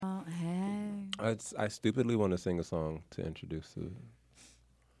I stupidly want to sing a song to introduce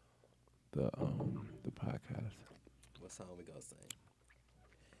the podcast. What song we gonna sing?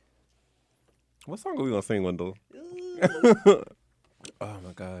 What song are we gonna sing, Wendell? Oh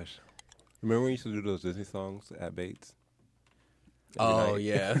my gosh! Remember when we used to do those Disney songs at Bates? Oh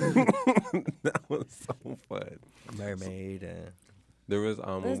yeah, That was so fun. Mermaid and There was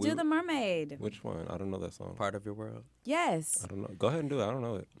Let's do the mermaid. Which one? I don't know that song. Part of Your World. Yes. I don't know. Go ahead and do it. I don't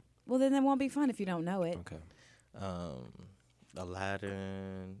know it. Well, then it won't be fun if you don't know it. Okay.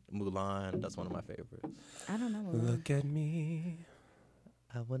 Aladdin, Mulan. That's one of my favorites. I don't know. Mulan. Look at me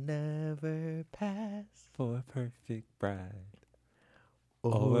I will never pass for a perfect bride.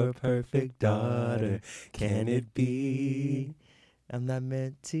 or a perfect daughter. Can it be? I'm not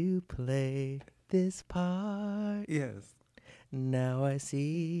meant to play this part. Yes. Now I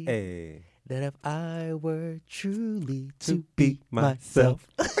see Hey. that if I were truly to be myself,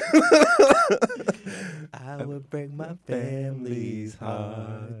 I would break my family's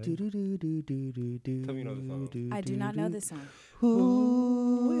heart. Tell me you know the song. I do not know this song.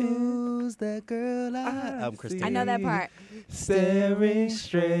 Who's that girl? I'm Christine. I know that part. Staring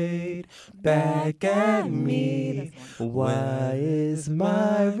straight back at me. Why is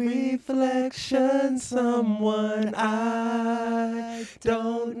my reflection someone I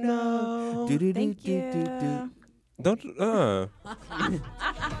don't know? Thank you. Don't. Y'all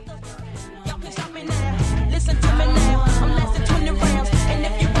can stop me now. Listen to me now. I'm lasting 20 rounds. And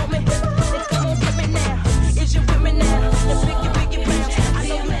if you want me, then come on, flip me now. Is you with me now? The biggie bounce. I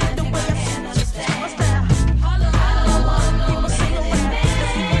know you did the way. Just my style. People sing around. The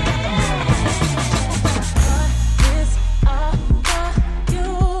people got the This all for you.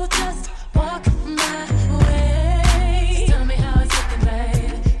 Just walk my way. Just tell me how it's looking,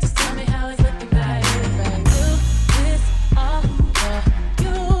 babe. Just tell me how it's looking, babe. Do this all for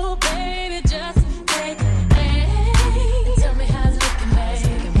you, baby. Just take aim. Tell me how it's looking,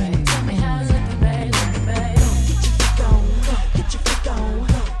 babe. Tell me how it's looking, babe. Looking, babe. Get your freak on.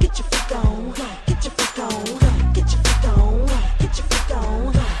 Get your freak on. Get your freak on. Get your freak on. Get your freak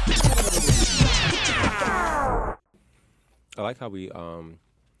on. Get your freak on. I like how we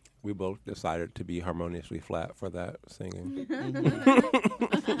both decided to be harmoniously flat for that singing.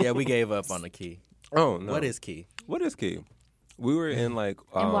 Yeah, we gave up on the key. Oh no. What is key? What is key? We were in like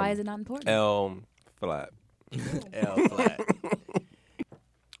And why is it not important? L flat. L flat.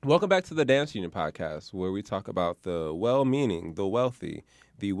 Welcome back to the Dance Union podcast, where we talk about the well-meaning, the wealthy,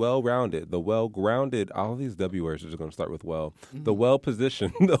 the well-rounded, the well-grounded. All these W words are just going to start with well. The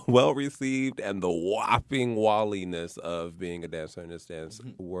well-positioned, the well-received, and the whopping walliness of being a dancer in this dance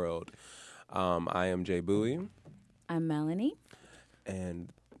world. I am Jay Bowie, I'm Melanie.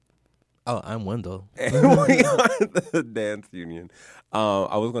 and Oh, I'm Wendell. we are the Dance Union.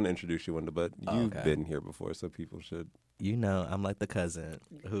 I was going to introduce you, Wendell, but you've Okay. been here before, so people should. You know, I'm like the cousin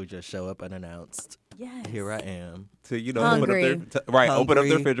who just show up unannounced. Yes. Here I am, So you know, Hungry. open up their open up the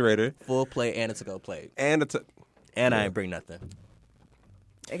Hungry. refrigerator full plate and a to-go plate, and it's. and I Yeah. ain't bring nothing.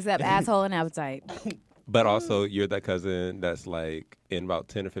 Except asshole and appetite. But also, you're that cousin that's like, in about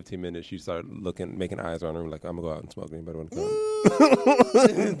 10 or 15 minutes, you start making eyes around her, like, I'm going to go out and smoke. Anybody want to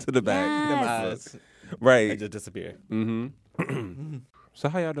come? To the back. Yes. Them eyes, I Right. just disappear. Mm-hmm. So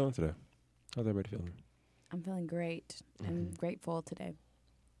how y'all doing today? How's everybody feeling? I'm feeling great and grateful today.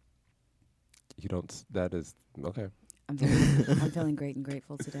 You don't, that is, okay. I'm feeling great and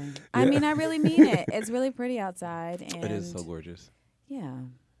grateful today. I mean, I really mean it. It's really pretty outside. And It is so gorgeous. Yeah.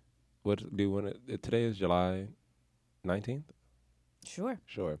 What do you want to, today is July 19th? Sure.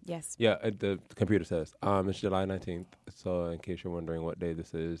 Sure. Yes. Yeah, the computer says. It's July 19th. So in case you're wondering what day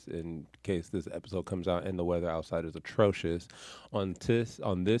this is, in case this episode comes out and the weather outside is atrocious, on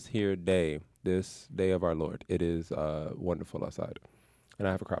this here day, this day of our Lord, it is wonderful outside. And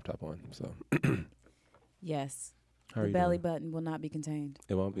I have a crop top on, so. Yes. How are The you belly doing? button will not be contained.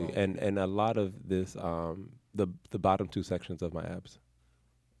 It won't be. And a lot of this, the bottom two sections of my abs.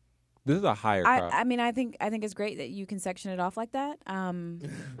 This is a higher crop. I mean, I think it's great that you can section it off like that.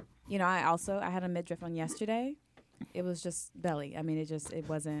 You know, I had a midriff on yesterday. It was just belly. I mean, it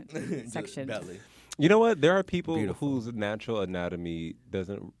wasn't sectioned. Belly. You know what? There are people Beautiful. whose natural anatomy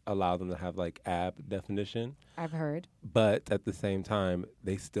doesn't allow them to have like ab definition, I've heard. but at the same time,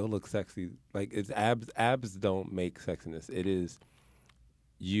 they still look sexy. Like it's abs. Abs don't make sexiness. It is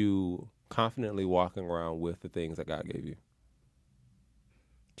you confidently walking around with the things that God gave you.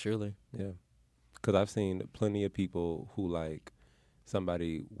 Truly. Yeah, because I've seen plenty of people who like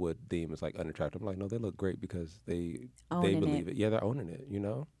somebody would deem as like unattractive. I'm like, no, they look great because they Owning believe it. Yeah, they're owning it. You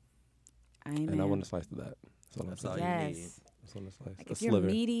know, Amen. and I want to slice of that. So That's all you need. Yes. chips on a slice. Like A if you're sliver.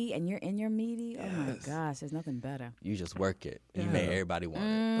 meaty and you're in your meaty, oh my Yes. gosh, there's nothing better. You just work it. You Yeah. make everybody want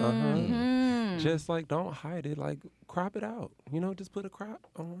Mhm. Just like don't hide it. Like crop it out. Just put a crop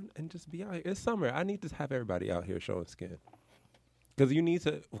on and just be out here. It's summer. I need to have everybody out here showing skin. Because you need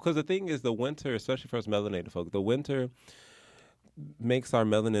to. Because the thing is, the winter, especially for us melanated folk, the winter makes our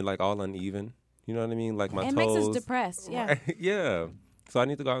melanin like all uneven. You know what I mean? Like my It toes. makes us depressed. Yeah. Right? Yeah. So I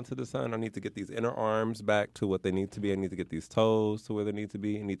need to go out into the sun. I need to get these inner arms back to what they need to be. I need to get these toes to where they need to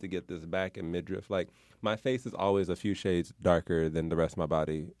be. I need to get this back and midriff. Like my face is always a few shades darker than the rest of my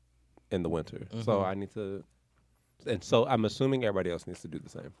body in the winter. So I need to, and so I'm assuming everybody else needs to do the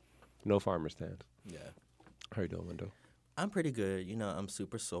same. No farmer's tan. it. Yeah. How you doing, Window? I'm pretty good. I'm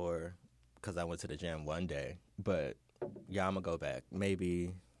super sore because I went to the gym one day. But, yeah, I'm going to go back.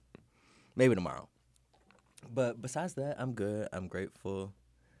 Maybe tomorrow. But besides that, I'm good. I'm grateful.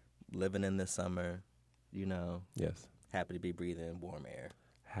 Living in the summer, Yes. happy to be breathing warm air.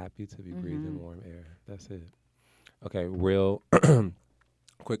 Happy to be breathing warm air. That's it. Okay, real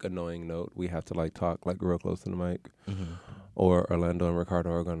quick annoying note. We have to talk real close to the mic. Or Orlando and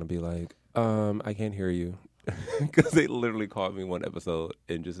Ricardo are going to be like, I can't hear you. Because they literally called me one episode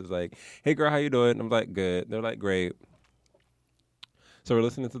and just is like, hey girl, how you doing? I'm like, good. They're like, great. So we're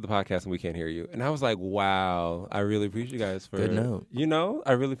listening to the podcast and we can't hear you. And I was like, wow, I really appreciate you guys for, Good note.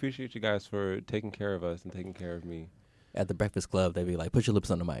 I really appreciate you guys for taking care of us and taking care of me. At the Breakfast Club, they be like, put your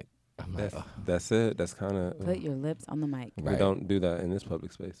lips on the mic. I'm like, That's it. That's kind of, Put your lips on the mic. we Right. don't do that in this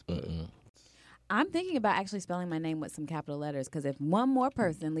public space. But I'm thinking about actually spelling my name with some capital letters because if one more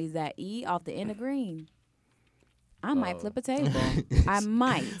person leaves that E off the end of green, I might flip a table. I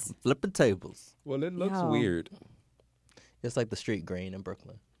might. flipping tables. well, it looks Yo. weird. It's like the street green in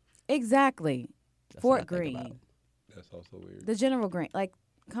Brooklyn. Exactly. That's Fort what I think Green. about. That's also weird. The General Green. Like,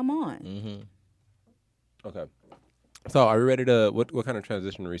 come on. Mm-hmm. Okay. So are we ready to, what kind of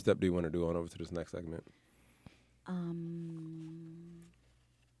transitionary step do you want to do on over to this next segment? I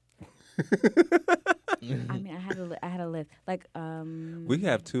mean, I had a list. Like, We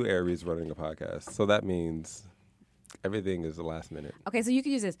have two Aries running a podcast. So that means everything is the last minute. okay, so you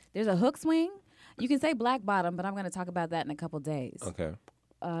can use this. There's a hook swing. You can say black bottom, but I'm going to talk about that in a couple days. Okay.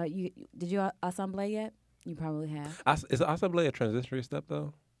 Did you assemble yet? You probably have. Is the assembly a transitionary step,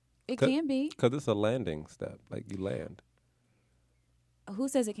 though? It Could- can be. Because it's a landing step. Like you land. Who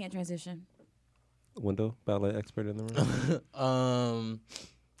says it can't transition? Window ballet expert in the room.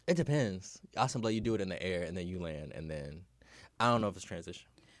 It depends. Assembly, you do it in the air and then you land, and then I don't know if it's transition.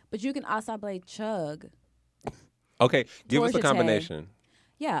 But you can assemble chug. Okay. Give us a Torchete. combination.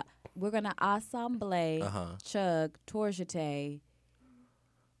 Yeah, we're going to assemble chug torchete.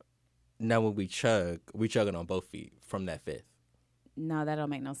 Now when we chugging on both feet from that fifth. No, that don't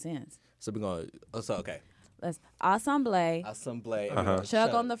make no sense. So we're going. So okay. Let's assemble Assembly.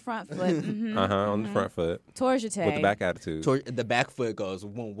 chug on the front foot. On the front foot. Torchete. With the back attitude. The back foot goes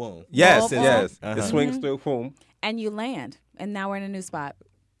boom boom. Yes, Boom, yes. boom. It swings through. Boom. And you land. And now we're in a new spot.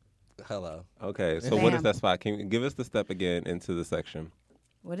 Hello. Okay. So what is Bam. that spot? Can you give us the step again into the section?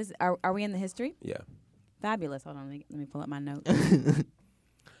 What is? Are we in the history? Yeah. Fabulous. Hold on. Let me pull up my notes.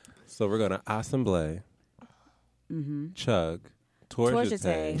 So we're going to assemble, chug, torchete.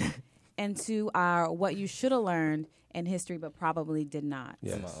 Torchete. Into our what you should have learned in history, but probably did not.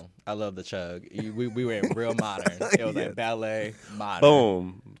 Yes. Come on. I love the chug. We were in real modern. It was like ballet, modern,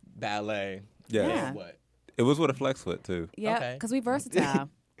 Boom. ballet. Yes. Yeah. And what? It was with a flex foot, too. Yeah, Okay. because we versatile.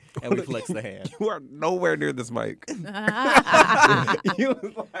 And we flex the hand. You are nowhere near this mic. You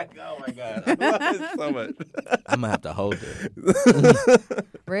was like, oh my God. I love it so much. I'm gonna have to hold it.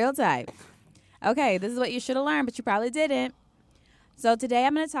 Real tight. Okay, this is what you should have learned, but you probably didn't. So today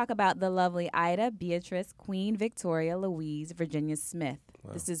I'm going to talk about the lovely Ida Beatrice Queen Victoria Louise Virginia Smith.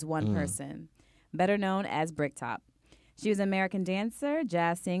 This is one person, better known as Bricktop. She was an American dancer,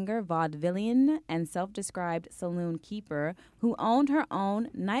 jazz singer, vaudevillian, and self-described saloon keeper who owned her own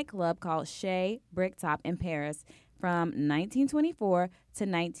nightclub called Chez Bricktop in Paris from 1924 to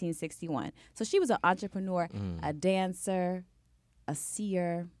 1961. So she was an entrepreneur, a dancer, a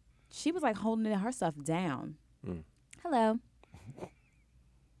seer. She was like holding her stuff down. Hello.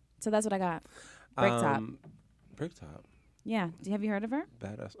 So that's what I got. Bricktop. Bricktop. Yeah. Have you heard of her?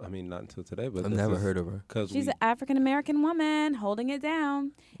 Badass. I mean, not until today, but I've never heard of her. Because She's an African American woman holding it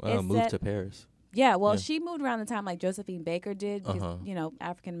down. Well, It moved said- to Paris. Yeah, well, Yeah. she moved around the time like Josephine Baker did because,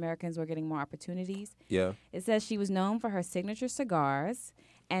 African Americans were getting more opportunities. yeah. It says she was known for her signature cigars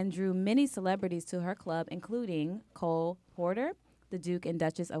and drew many celebrities to her club, including Cole Porter, the Duke and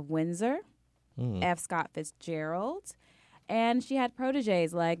Duchess of Windsor, F. Scott Fitzgerald, And she had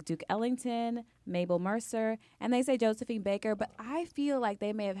proteges like Duke Ellington, Mabel Mercer, and they say Josephine Baker, but I feel like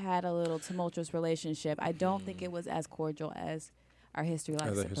they may have had a little tumultuous relationship. I don't think it was as cordial as our history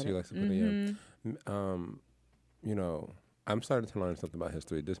likes to put it. You know, I'm starting to learn something about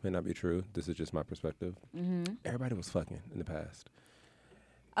history. This may not be true. This is just my perspective. Everybody was fucking in the past.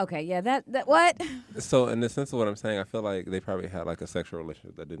 Okay, yeah, that what? So in the sense of what I'm saying, I feel like they probably had like a sexual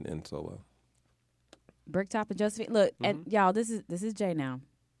relationship that didn't end so well. Bricktop and Josephine. Look, and y'all, this is Jay now.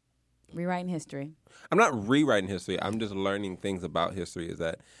 Rewriting history. I'm not rewriting history. I'm just learning things about history. Is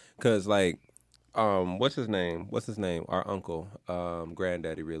that because like, what's his name? Our uncle,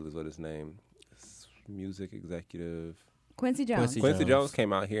 granddaddy, really is what his name. Music executive. Quincy Jones. Quincy Jones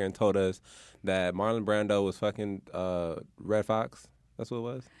came out here and told us that Marlon Brando was fucking Red Fox. That's what it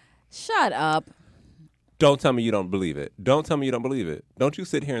was. Shut up. Don't tell me you don't believe it. Don't tell me you don't believe it. Don't you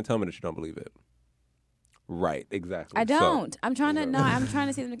sit here and tell me that you don't believe it. Right, exactly. I don't. So, I'm trying to. No, I'm trying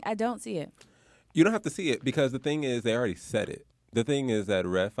to see them. I don't see it. You don't have to see it because the thing is, they already said it. The thing is that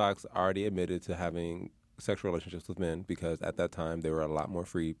Red Fox already admitted to having sexual relationships with men because at that time they were a lot more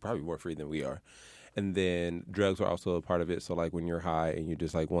free, probably more free than we are. And then drugs were also a part of it. So like when you're high and you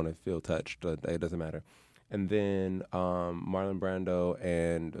just like want to feel touched, it doesn't matter. And then Marlon Brando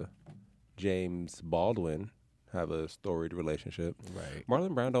and James Baldwin have a storied relationship. Right.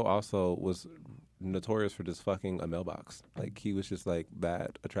 Marlon Brando also was notorious for just fucking a mailbox. Like he was just like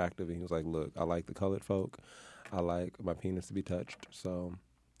that attractive, and he was like, "Look, I like the colored folk. I like my penis to be touched. So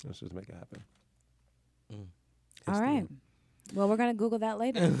let's just make it happen." All right. Well, we're gonna Google that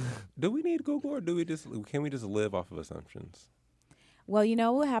later. Do we need Google, or can we just live off of assumptions? Well, you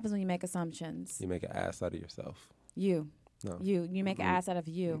know what happens when you make assumptions. You make an ass out of yourself. You No. You make an ass out of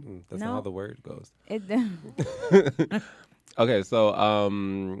you. That's No. not how the word goes. It, Okay, so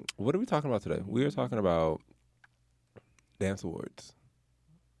what are we talking about today? We are talking about dance awards.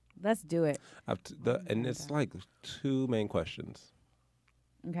 let's do it. And it's like two main questions.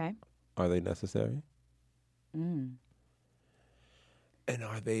 Okay. Are they necessary? Mm. And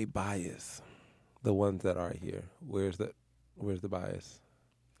are they biased? The ones that are here. Where's the bias?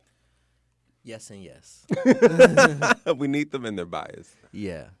 Yes and yes. We need them in their bias.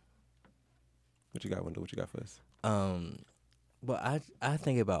 Yeah. What you got, Wendell? What you got for us? Well, I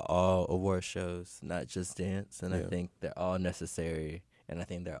think about all award shows, not just dance, and I Yeah. think they're all necessary, and I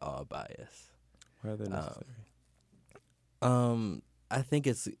think they're all biased. Why are they necessary? I think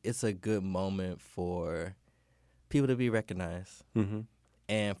it's a good moment for people to be recognized Mm-hmm.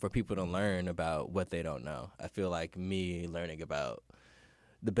 and for people to learn about what they don't know. I feel like me learning about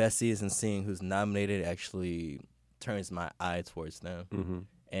the besties and seeing who's nominated actually turns my eye towards them Mm-hmm.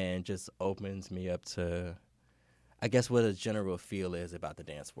 and just opens me up to, I guess, what a general feel is about the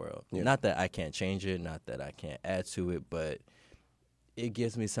dance world. Yeah. Not that I can't change it, not that I can't add to it, but it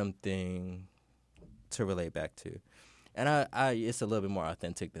gives me something to relate back to. And I it's a little bit more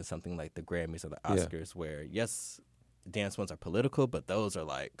authentic than something like the Grammys or the Yeah. Oscars, where, yes, dance ones are political, but those are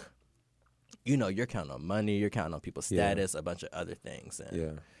like, you know, you're counting on money, you're counting on people's Yeah. status, a bunch of other things. And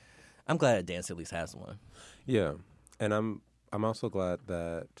Yeah. I'm glad that dance at least has one. Yeah. And I'm also glad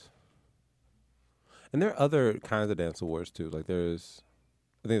that, and there are other kinds of dance awards too. Like I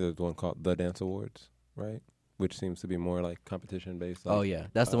think there's one called the Dance Awards, right? Which seems to be more like competition based. Like, Oh, yeah.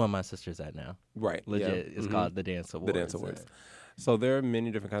 That's the one my sister's at now. right. Legit. Yeah. It's Mhm. called the Dance Awards. The Dance Awards. So there are many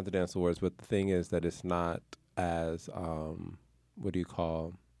different kinds of dance awards, but the thing is that it's not as all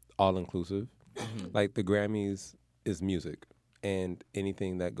inclusive. Like the Grammys is music, and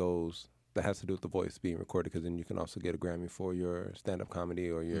anything that has to do with the voice being recorded, because then you can also get a Grammy for your stand-up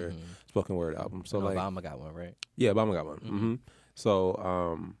comedy or your spoken word album. So like, Obama got one, right? yeah, Obama got one. Mm-hmm.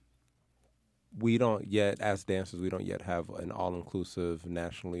 So we don't yet, as dancers, we don't yet have an all-inclusive,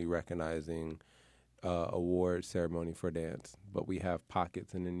 nationally recognizing award ceremony for dance. But we have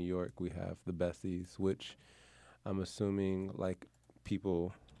pockets, and in New York, we have the Besties, which I'm assuming like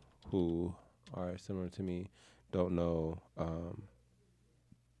people who are similar to me don't know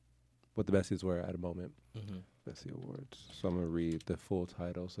what the Besties were at a moment. Bestie Awards. So I'm going to read the full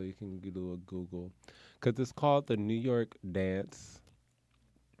title so you can do a Google. Because it's called the New York Dance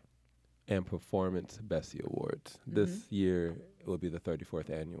and Performance Bestie Awards. This year, it will be the 34th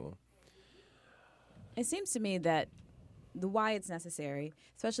annual. It seems to me that the why it's necessary,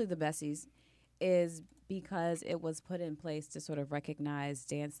 especially the Bessies, is because it was put in place to sort of recognize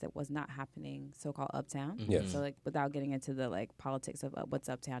dance that was not happening so-called uptown. Yes. So like without getting into the like politics of what's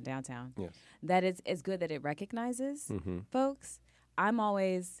uptown, downtown. Yes. That it's good that it recognizes folks. I'm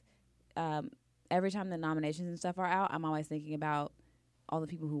always every time the nominations and stuff are out, I'm always thinking about all the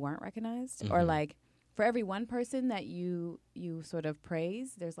people who weren't recognized or like for every one person that you sort of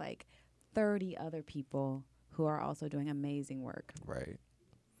praise, there's like 30 other people who are also doing amazing work. Right.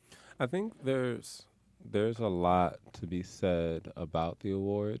 I think there's a lot to be said about the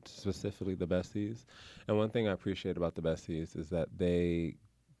awards, specifically the Besties. And one thing I appreciate about the Besties is that they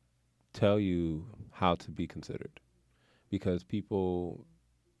tell you how to be considered. Because people,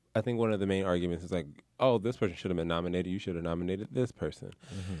 I think one of the main arguments is like, oh, this person should have been nominated. You should have nominated this person.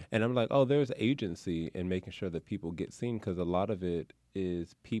 And I'm like, oh, there's agency in making sure that people get seen, because a lot of it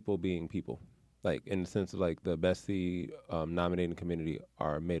is people being people. Like, in the sense of, like, the Bestie nominating community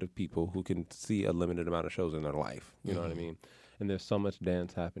are made of people who can see a limited amount of shows in their life. You know what I mean? And there's so much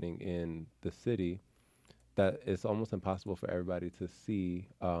dance happening in the city that it's almost impossible for everybody to see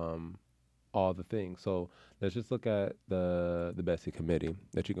all the things. So let's just look at the Bestie committee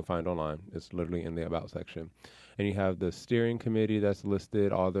that you can find online. It's literally in the About section. And you have the steering committee that's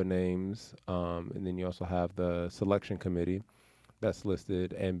listed, all their names. And then you also have the selection committee that's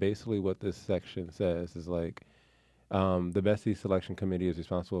listed. And basically what this section says is like, the Bestie Selection Committee is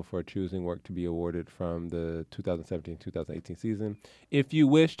responsible for choosing work to be awarded from the 2017-2018 season. If you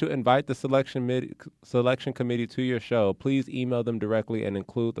wish to invite the selection committee to your show, please email them directly and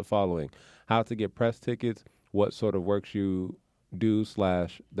include the following: how to get press tickets, what sort of works you do /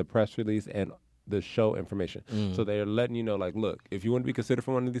 the press release, and the show information. So they're letting you know, like, look, if you want to be considered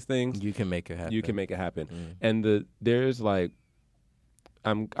for one of these things, You can make it happen. you can make it happen. And there's like,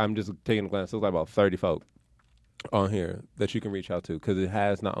 I'm just taking a glance. There's like about 30 folk on here that you can reach out to, because it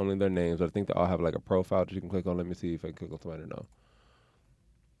has not only their names, but I think they all have like a profile that you can click on. Let me see if I can click on somebody to know.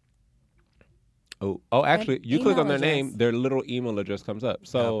 Oh, actually, An you click on email their name, address. their little email address comes up.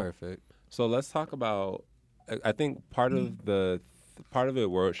 So, perfect. so let's talk about. I think part of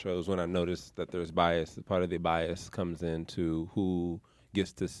it where it shows when I noticed that there's bias. Part of the bias comes into who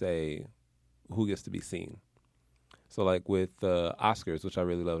gets to say, who gets to be seen. So, like with the Oscars, which I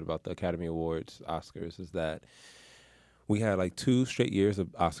really loved about the Academy Awards Oscars, is that we had like 2 straight years of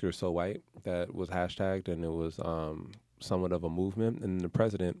Oscars So White that was hashtagged, and it was somewhat of a movement. And the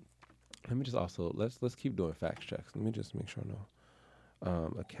president, let me just also, let's keep doing fact checks. Let me just make sure I know.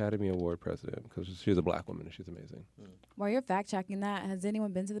 Academy Award president, because she's a black woman and she's amazing. While you're fact checking that, has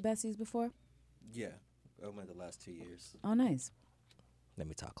anyone been to the Besties before? Yeah. Over the last 2 years. Oh, nice. Let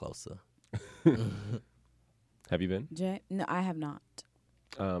me talk closer. Have you been? Jay? No, I have not.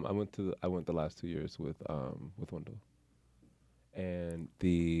 I went the last 2 years with Wendell, and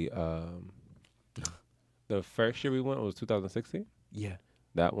the first year we went was 2016. Yeah.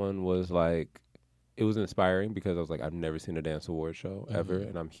 That one was like, it was inspiring because I was like, I've never seen a dance award show ever,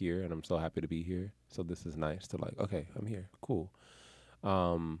 and I'm here, and I'm so happy to be here. So this is nice to like, okay, I'm here, cool.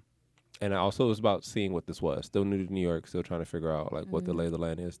 And I also, it was about seeing what this was. Still new to New York, still trying to figure out like what the lay of the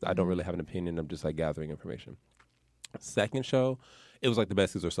land is. I don't really have an opinion. I'm just like gathering information. Second show, it was like the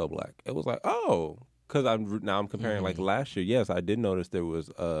Besties are so black. It was like, oh, because I'm comparing like last year. Yes, I did notice there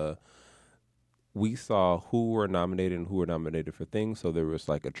was we saw who were nominated and who were nominated for things. So there was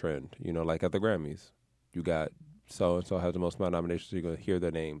like a trend, you know, like at the Grammys, you got so and so has the most amount of nominations. So you're gonna hear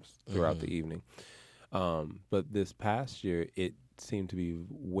their names throughout the evening. But this past year, it seemed to be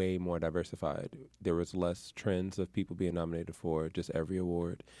way more diversified. There was less trends of people being nominated for just every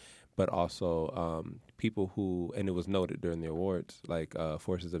award, but also people who, and it was noted during the awards, like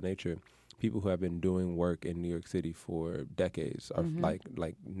Forces of Nature, people who have been doing work in New York City for decades are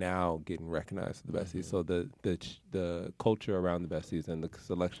like now getting recognized as the Besties. So the culture around the Besties and the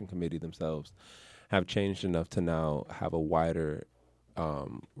selection committee themselves have changed enough to now have a wider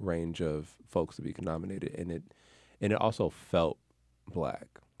range of folks to be nominated, and it also felt black.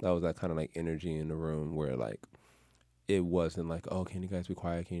 That was that kind of like energy in the room where like it wasn't like, oh, can you guys be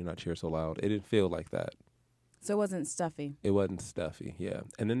quiet? Can you not cheer so loud? It didn't feel like that. So it wasn't stuffy. It wasn't stuffy, yeah.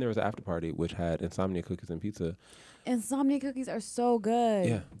 And then there was an after party which had Insomnia cookies and pizza. Insomnia cookies are so good.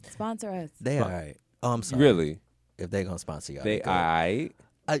 Yeah. Sponsor us. They all right. Oh, I'm sorry. Really? If they going to sponsor y'all. They good. I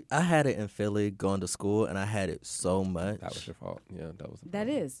had it in Philly going to school, and I had it so much. That was your fault. Yeah, that was. That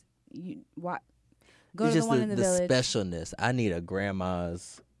is. What? Go It's to the just one in the village. specialness. I need a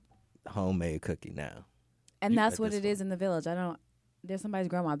grandma's homemade cookie now. And that's at what this it is in the village. There's somebody's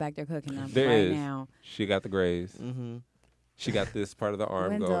grandma back there cooking them There right is. now. She got the grays. Mm-hmm. She got this part of the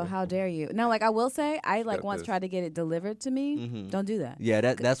arm Wendell, going. how dare you? No, like I will say, I like got once this. tried to get it delivered to me. Mm-hmm. Don't do that. Yeah,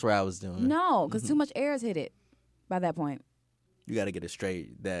 that's where I was doing. No, because too much air has hit it by that point. You got to get it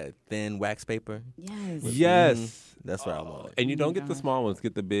straight. That thin wax paper. Yes. Yes. That's where I want it. And you Oh don't my get the gosh. small ones.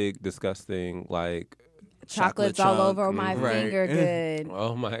 Get the big, disgusting, like Chocolates chocolate all chunk. over my Right. finger. Good.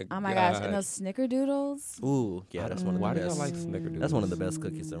 Oh my Oh my God. gosh! And those snickerdoodles. Ooh, yeah, that's one of the Why do best. y'all like snickerdoodles? That's one of the best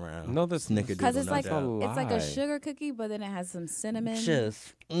cookies around. No, that's Snickerdoodle. Because it's no like doubt. it's like a lie. sugar cookie, but then it has some cinnamon.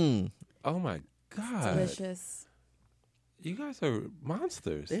 Just, Oh my God. Delicious. You guys are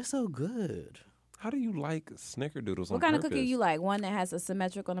monsters. they're so good. How do you like snickerdoodles on What kind of purpose? cookie you like? One that has a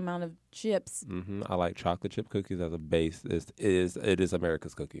symmetrical amount of chips. I like chocolate chip cookies as a base. It is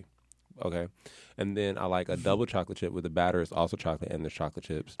America's cookie. Okay. And then I like a double chocolate chip where the batter is also chocolate and there's chocolate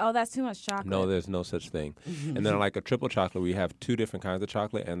chips. Oh, that's too much chocolate. No, there's no such thing. And then I like a triple chocolate where you have 2 different kinds of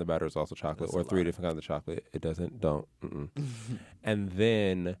chocolate and the batter is also chocolate, That's or a 3 lot. different kinds of chocolate. It doesn't, don't. And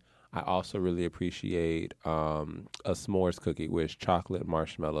then I also really appreciate a s'mores cookie with chocolate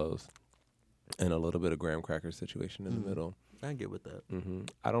marshmallows and a little bit of graham cracker situation in the middle. I get with that.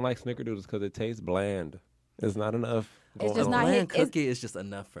 I don't like snickerdoodles because it tastes bland. It's not enough. It's going just on. not Bland hit- it's- cookie is just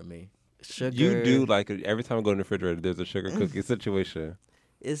enough for me. Sugar. You do like it. Every time I go in the refrigerator, there's a sugar cookie situation.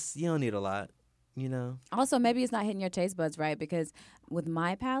 It's you don't need a lot. You know. Also, maybe it's not hitting your taste buds right because with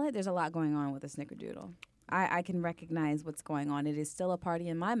my palate, there's a lot going on with a snickerdoodle. I can recognize what's going on. It is still a party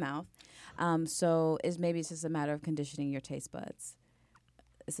in my mouth. So maybe it's just a matter of conditioning your taste buds.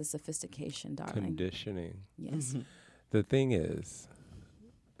 It's a sophistication, darling. Conditioning. Yes. The thing is,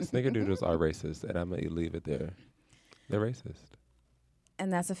 snickerdoodles are racist, and I'm gonna leave it there. They're racist.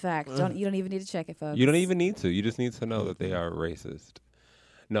 And that's a fact. You don't even need to check it, folks. You don't even need to. You just need to know that they are racist.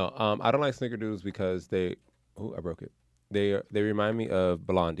 No, I don't like snickerdoodles because they. Oh, I broke it. They remind me of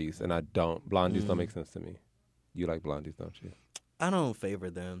blondies, and I don't. Blondies don't make sense to me. You like blondies, don't you? I don't favor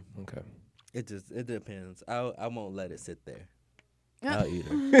them. Okay. It depends. I won't let it sit there. I'll eat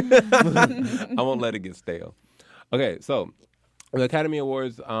it. I won't let it get stale. Okay, so the Academy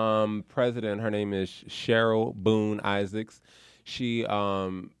Awards president, her name is Cheryl Boone Isaacs. She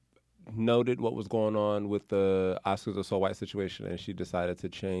noted what was going on with the Oscars of So White situation, and she decided to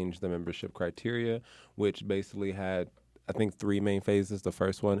change the membership criteria, which basically had, I think, 3 main phases. The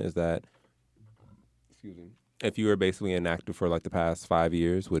first one is that, excuse me, if you were basically inactive for like the past 5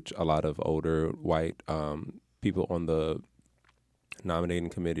 years, which a lot of older white people on the nominating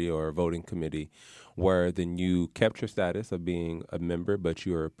committee or voting committee were, then you kept your status of being a member, but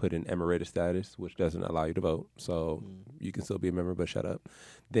you were put in emeritus status, which doesn't allow you to vote. So you can still be a member, but shut up.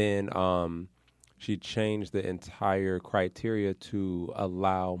 Then she changed the entire criteria to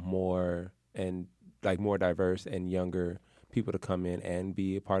allow more and like more diverse and younger people to come in and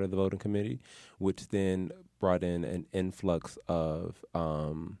be a part of the voting committee, which then brought in an influx of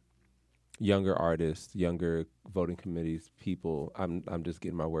younger artists, younger voting committees, people. I'm just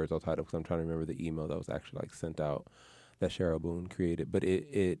getting my words all tied up because I'm trying to remember the email that was actually like sent out that Cheryl Boone created. But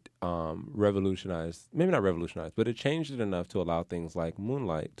it revolutionized, maybe not revolutionized, but it changed it enough to allow things like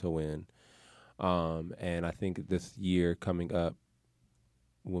Moonlight to win. And I think this year coming up,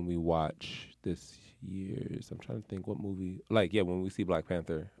 when we watch this year's, I'm trying to think what movie, when we see Black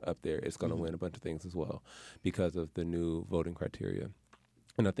Panther up there, it's going to win a bunch of things as well because of the new voting criteria.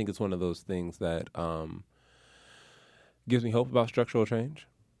 And I think it's one of those things that gives me hope about structural change.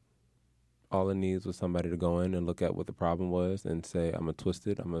 All it needs was somebody to go in and look at what the problem was and say, I'm going to twist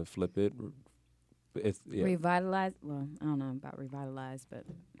it, I'm going to flip it. Revitalize. Well, I don't know about revitalize, but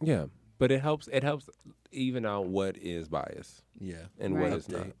Yeah, but it helps even out what is bias Yeah. and Right. what is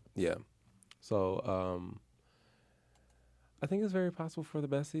not. Yeah. So I think it's very possible for the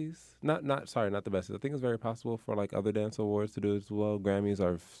Bessies. Not the Bessies. I think it's very possible for like other dance awards to do as well. Grammys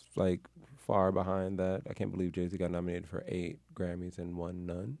are like far behind that. I can't believe Jay-Z got nominated for 8 Grammys and won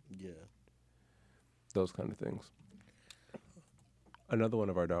none. Yeah. Those kind of things. Another one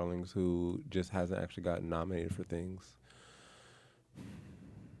of our darlings who just hasn't actually gotten nominated for things.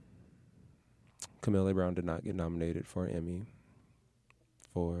 Camille Brown did not get nominated for an Emmy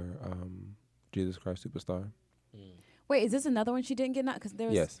for Jesus Christ Superstar. wait, is this another one she didn't get? Because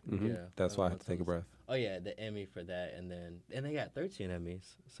there's Yes. Mm-hmm. Yeah, That's that why I one had to take a was- breath. Oh yeah, the Emmy for that, and they got 13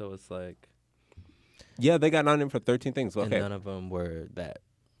 Emmys, so it's like, Yeah, they got nominated for 13 things. and Okay. none of them were that.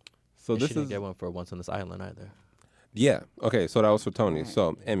 So And this she didn't is get one for Once on This Island either. Yeah. Okay. So that was for Tony. Right.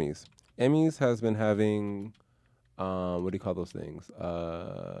 So Emmys. Emmys has been having, what do you call those things?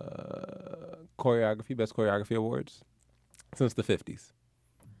 Choreography, best choreography awards since the 50s.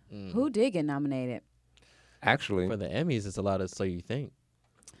 who did get nominated? Actually, For the Emmys, it's a lot of So You Think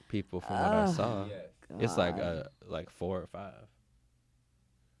people from what I saw. It's like 4 or 5.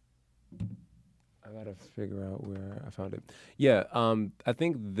 I gotta figure out where I found it. Yeah. I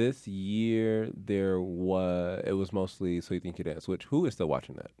think this year it was mostly So You Think You Dance. Who is still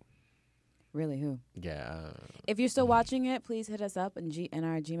watching that? Really, who? Yeah. If you're still watching it, please hit us up in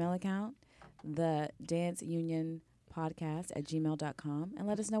our Gmail account. the Dance Union podcast at gmail.com and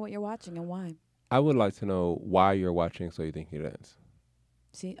let us know what you're watching and why. I would like to know why you're watching So You Think You Dance.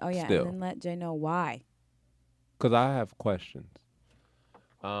 See, oh yeah, Still. and then let Jay know why. Because I have questions.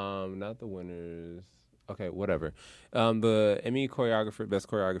 Not the winners. Okay, whatever. The Emmy choreographer, best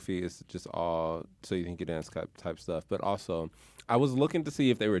choreography is just all So You Think You Dance type stuff. But also, I was looking to see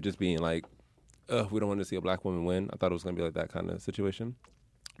if they were just being like, we don't want to see a black woman win. I thought it was going to be like that kind of situation.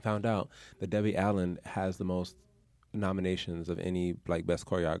 Found out that Debbie Allen has the most nominations of any like best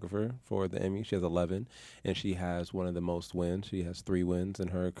choreographer for the Emmy. She has 11, and she has one of the most wins. She has 3 wins in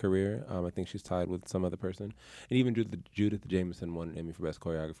her career. I think she's tied with some other person. And even Judith Jamison won an Emmy for best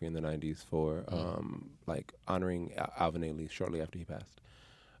choreography in the 90s for like honoring Alvin Ailey shortly after he passed.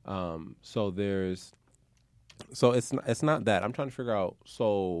 So it's not that. I'm trying to figure out,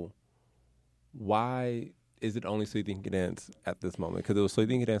 so why is it only So You Think You Can Dance at this moment? Because it was So You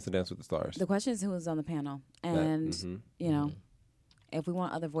Think You Can Dance and Dance with the Stars. The question is who was on the panel. And, you know, if we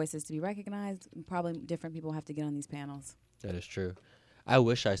want other voices to be recognized, probably different people have to get on these panels. That is true. I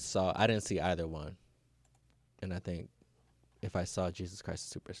wish I didn't see either one. And I think if I saw Jesus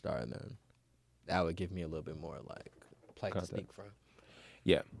Christ Superstar, then that would give me a little bit more like place to speak from.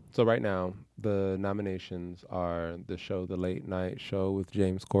 Yeah. So right now, the nominations are the late night show with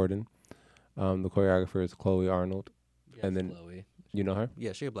James Corden. The choreographer is Chloe Arnold. Yes, and then Chloe. You know her?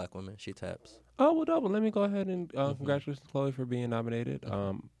 Yeah, she's a black woman. She taps. Oh, well, double. Let me go ahead and congratulations, Chloe, for being nominated.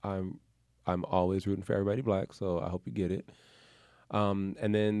 I'm always rooting for everybody black, so I hope you get it.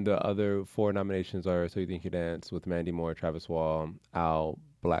 And then the other 4 nominations are So You Think You Dance with Mandy Moore, Travis Wall, Al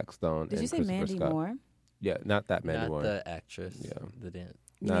Blackstone, Did and you say Christopher Mandy Scott. Moore? Yeah, not that Mandy Not Moore. the actress. Yeah. The dance.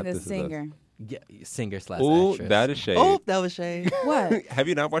 You Not mean the This Is Us. singer? Yeah, singer / Ooh, actress. that is shade. Oh, that was shade. What? Have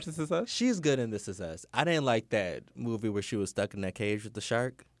you not watched This Is Us? She's good in This Is Us. I didn't like that movie where she was stuck in that cage with the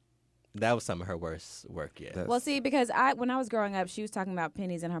shark. That was some of her worst work yet. That's- Well, see, because when I was growing up, she was talking about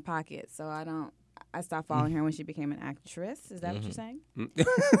pennies in her pocket. So I stopped following her when she became an actress. Is that what you're saying?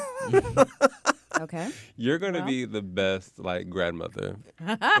 Okay. You're going to Well. be the best, like, grandmother.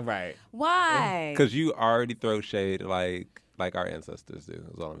 Right. Why? Because you already throw shade like our ancestors do,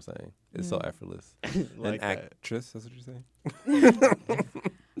 is all I'm saying. It's so effortless. Like An that. actress, that's what you're saying?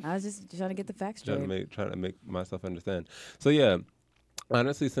 I was just trying to get the facts trying straight. to make myself understand. So, yeah.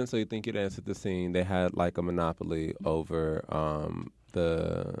 Honestly, since So You Think You Dance at the scene, they had like a monopoly over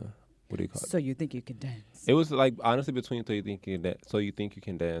what do you call it? So you think you can dance? It was like honestly between So You Think You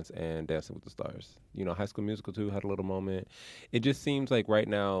Can Dance and Dancing with the Stars. You know, High School Musical 2 had a little moment. It just seems like right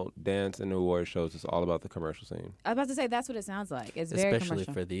now, dance and the award shows is all about the commercial scene. I was about to say that's what it sounds like. It's very Especially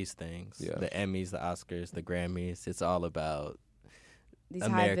commercial. for these things. Yeah. The Emmys, the Oscars, the Grammys. It's all about These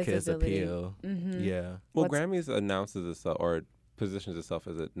high America's visibility. appeal. Mhm. Yeah. Well, What's- Grammys announces itself or positions itself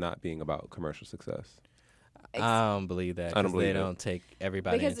as it not being about commercial success. I don't believe that. I don't 'cause believe they it. don't take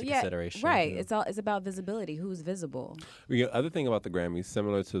everybody into consideration. right. Yeah. It's about visibility. Who's visible? The other thing about the Grammys,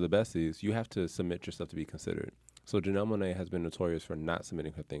 similar to the Besties, you have to submit yourself to be considered. So Janelle Monáe has been notorious for not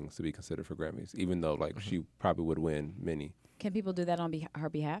submitting her things to be considered for Grammys, even though like she probably would win many. Can people do that on her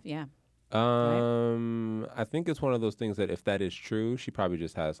behalf? Yeah. I think it's one of those things that if that is true, she probably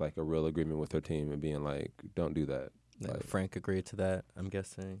just has like a real agreement with her team and being like, "Don't do that." Like, Frank agreed to that, I'm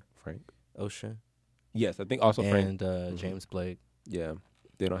guessing. Frank. Ocean. Yes, I think also Frank. And James Blake. Yeah,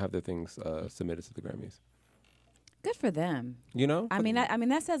 they don't have their things submitted to the Grammys. Good for them. You know, I mean,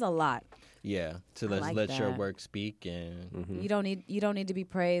 that says a lot. Yeah. To I like let your that. work speak and You don't need to be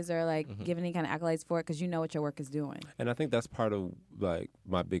praised or like give any kind of accolades for it because you know what your work is doing. And I think that's part of like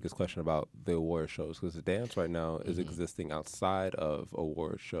my biggest question about the award shows because the dance right now is existing outside of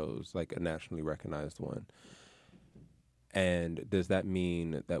award shows, like a nationally recognized one. And does that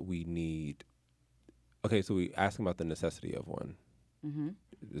mean that we need? Okay, so we asking about the necessity of one. Mm-hmm.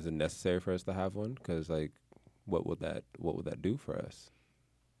 Is it necessary for us to have one? Because like, what would that do for us?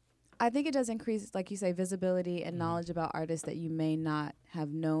 I think it does increase, like you say, visibility and knowledge about artists that you may not have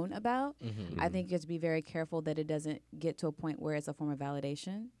known about. I think you have to be very careful that it doesn't get to a point where it's a form of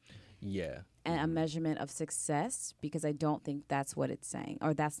validation yeah. and a measurement of success, because I don't think that's what it's saying,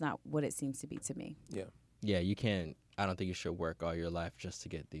 or that's not what it seems to be to me. Yeah. Yeah, you can't. I don't think you should work all your life just to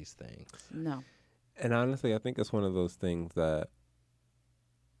get these things. No. And honestly, I think it's one of those things that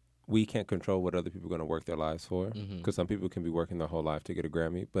we can't control what other people are going to work their lives for. Because some people can be working their whole life to get a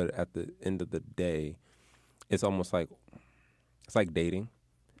Grammy. But at the end of the day, it's almost like, it's like dating.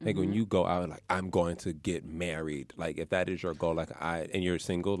 Like when you go out and like, I'm going to get married. Like if that is your goal, like and you're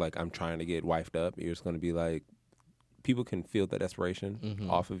single, like I'm trying to get wifed up. You're just going to be like, people can feel that desperation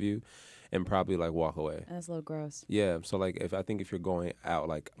off of you. and probably like walk away. And that's a little gross. Yeah, so like if you're going out,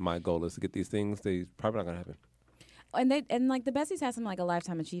 like my goal is to get these things, they probably not gonna happen. And like the Besties has something like a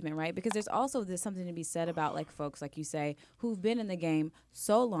lifetime achievement, right? Because there's something to be said about like folks like you say who've been in the game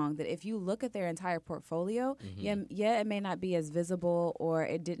so long that if you look at their entire portfolio, yeah, it may not be as visible or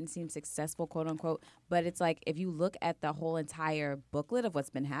it didn't seem successful, quote unquote, but it's like if you look at the whole entire booklet of what's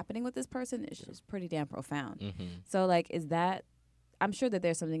been happening with this person, it's just pretty damn profound. So like, is that? I'm sure that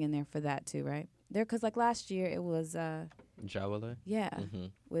there's something in there for that too, right? Because like last year it was Jawale? yeah,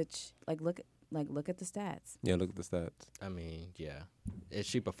 which like look at the stats. Yeah, look at the stats. I mean, yeah.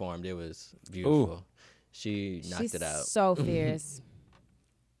 She performed. It was beautiful. She knocked She's it out. so fierce.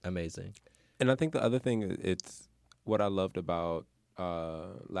 Amazing. And I think the other thing, it's what I loved about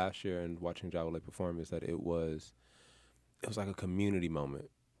last year and watching Jawale perform is that it was like a community moment.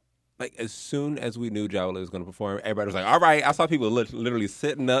 Like as soon as we knew Jawale was going to perform, everybody was like, "All right!" I saw people literally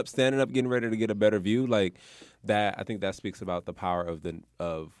sitting up, standing up, getting ready to get a better view. Like that, I think that speaks about the power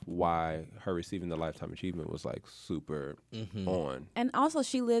of why her receiving the Lifetime Achievement was like super on. And also,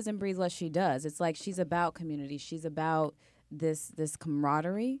 she lives and breathes what she does. It's like she's about community. She's about this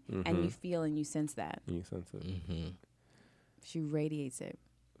camaraderie, and you feel and you sense that. And you sense it, She radiates it.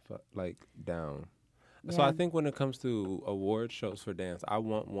 like down. Yeah. So I think when it comes to award shows for dance, I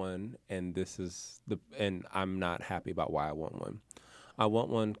want one, and and I'm not happy about why I want one. I want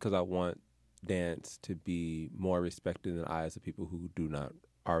one because I want dance to be more respected in the eyes of people who do not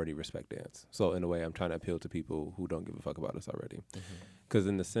already respect dance. So in a way, I'm trying to appeal to people who don't give a fuck about us already. Because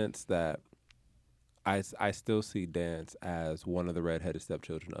in the sense that I still see dance as one of the redheaded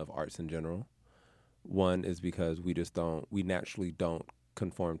stepchildren of arts in general. One is because we naturally don't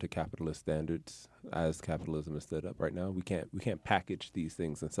conform to capitalist standards as capitalism is stood up right now. We can't package these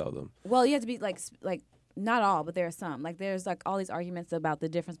things and sell them. Well, you have to be like not all, but there are some. Like there's like all these arguments about the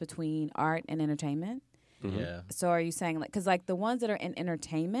difference between art and entertainment. Yeah. So are you saying like because like the ones that are in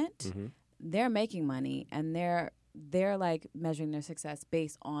entertainment, they're making money and they're like measuring their success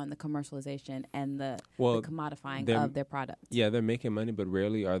based on the commercialization and the commodifying of their products. Yeah, they're making money, but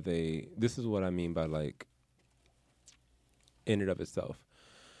rarely are they. This is what I mean by like in and of itself.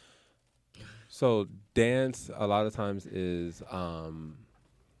 So dance a lot of times is in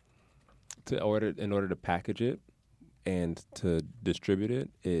order to package it and to distribute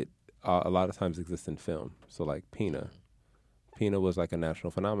it a lot of times exists in film. So like Pina was like a national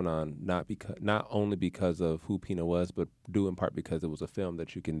phenomenon, not only because of who Pina was, but due in part because it was a film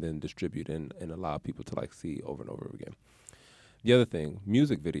that you can then distribute and allow people to like see over and over again. The other thing,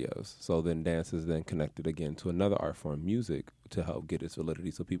 music videos. So then dance is then connected again to another art form, music, to help get its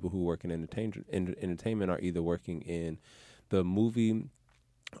validity. So people who work in entertainment are either working in the movie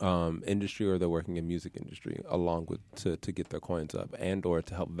industry or they're working in music industry along with to get their coins up and or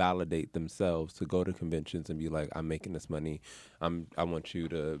to help validate themselves to go to conventions and be like, I'm making this money. I want you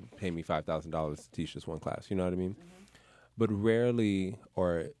to pay me $5,000 to teach this one class. You know what I mean? But rarely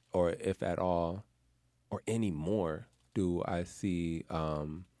or if at all or anymore do I see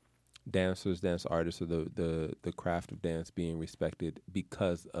dancers, dance artists, or the craft of dance being respected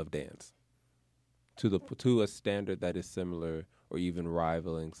because of dance to a standard that is similar or even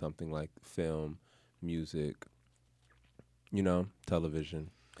rivaling something like film, music, television.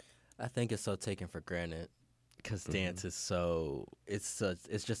 I think it's so taken for granted because dance is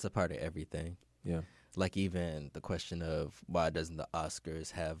it's just a part of everything. Yeah. Like even the question of why doesn't the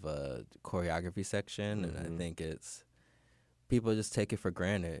Oscars have a choreography section? And I think it's people just take it for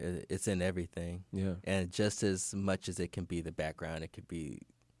granted. It's in everything. Yeah. And just as much as it can be the background, it could be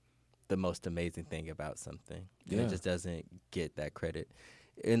the most amazing thing about something. And Yeah. it just doesn't get that credit.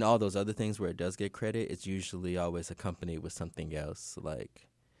 In all those other things where it does get credit, it's usually always accompanied with something else. Like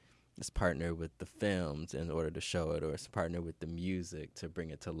it's partnered with the films in order to show it, or it's partnered with the music to bring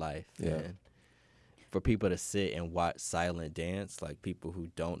it to life. Yeah. And for people to sit and watch silent dance, like people who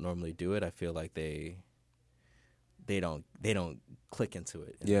don't normally do it, I feel like they don't click into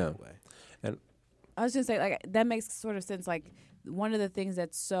it in that way. And I was gonna say like that makes sort of sense. Like one of the things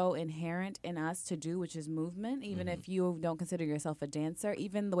that's so inherent in us to do, which is movement, even if you don't consider yourself a dancer,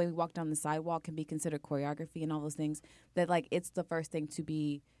 even the way we walk down the sidewalk can be considered choreography and all those things. That like it's the first thing to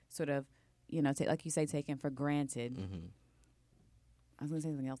be sort of, like you say, taken for granted. I was gonna say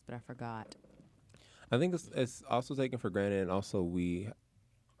something else, but I forgot. I think it's also taken for granted, and also we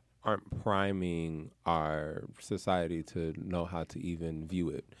aren't priming our society to know how to even view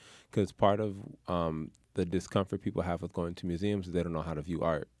it. Because part of the discomfort people have with going to museums is they don't know how to view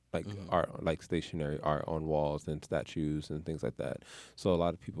art, like art, like stationary art on walls and statues and things like that. So a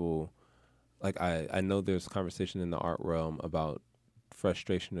lot of people, like I know there's conversation in the art realm about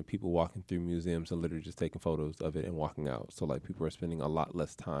frustration of people walking through museums and literally just taking photos of it and walking out. So like people are spending a lot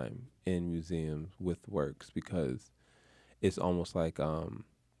less time in museums with works because it's almost like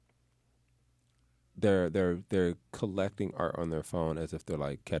they're collecting art on their phone as if they're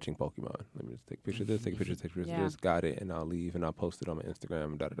like catching Pokemon. Let me just take a picture of this, take a picture, take a picture of this, got it, and I'll leave and I'll post it on my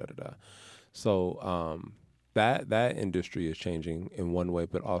Instagram, da da da da da. So that industry is changing in one way,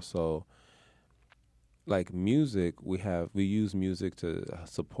 but also like music, we use music to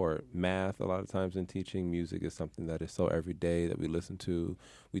support math a lot of times in teaching. Music is something that is so everyday that we listen to.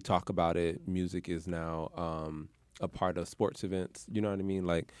 We talk about it. Music is now a part of sports events. You know what I mean?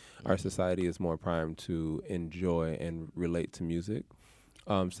 Like our society is more primed to enjoy and relate to music.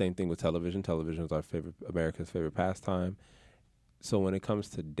 Same thing with television. Television is America's favorite pastime. So when it comes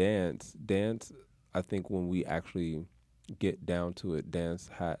to dance, I think when we actually get down to it, dance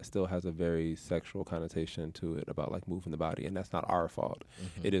still has a very sexual connotation to it about like moving the body, and that's not our fault.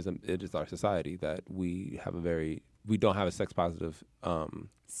 It is our society that we don't have a sex positive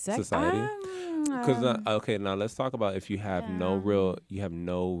society. Because okay, now let's talk about if you have no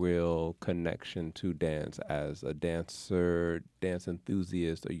real connection to dance as a dancer, dance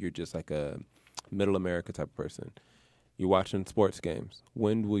enthusiast, or you're just like a middle America type of person. You're watching sports games.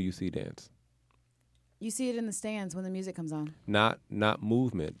 When will you see dance? You see it in the stands when the music comes on. Not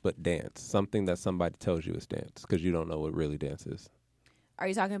movement, but dance. Something that somebody tells you is dance, because you don't know what really dance is. Are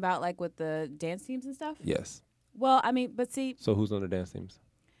you talking about like with the dance teams and stuff? Yes. Well, I mean, but see, So who's on the dance teams?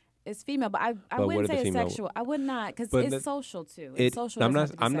 it's female, but I But what wouldn't are the say it's female- sexual. I would not, because But it's social too. It's social. I'm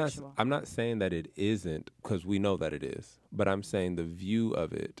doesn't not. have to be sexual. I'm not saying that it isn't, because we know that it is. But I'm saying the view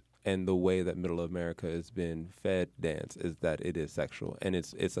of it and the way that Middle America has been fed dance is that it is sexual, and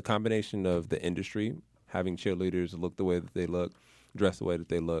it's a combination of the industry having cheerleaders look the way that they look, dress the way that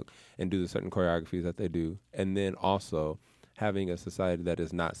they look, and do the certain choreographies that they do, and then also having a society that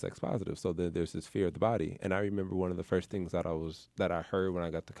is not sex positive. So there's this fear of the body. And I remember one of the first things that I heard when I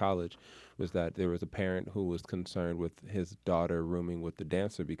got to college was that there was a parent who was concerned with his daughter rooming with the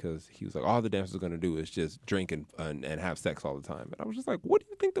dancer, because he was like, all the dancer's going to do is just drink and have sex all the time. And I was just like, what do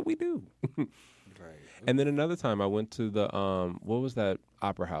you think that we do? Right. And then another time I went to the what was that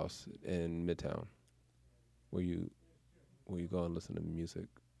opera house in Midtown where you go and listen to music.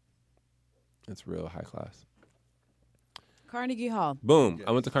 It's real high class. Carnegie Hall. Boom. Yes.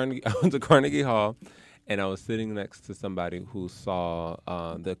 I went to Carnegie Hall, and I was sitting next to somebody who saw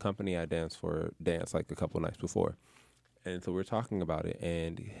the company I danced for dance like a couple of nights before. And so we're talking about it,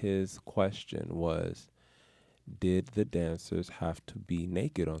 and his question was, did the dancers have to be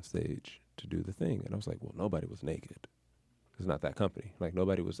naked on stage to do the thing? And I was like, well, nobody was naked. It's not that company. Like,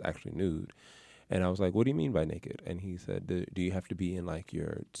 nobody was actually nude. And I was like, what do you mean by naked? And he said, do you have to be in like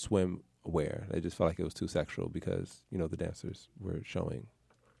your swimwear? I just felt like it was too sexual because, you know, the dancers were showing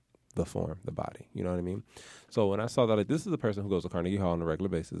the form, the body. You know what I mean? So when I saw that, like, this is a person who goes to Carnegie Hall on a regular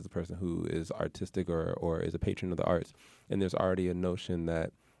basis, a person who is artistic or is a patron of the arts. And there's already a notion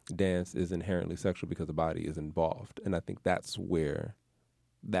that dance is inherently sexual because the body is involved. And I think that's where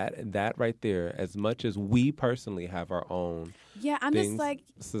that right there, as much as we personally have our own Yeah, I'm things, just like,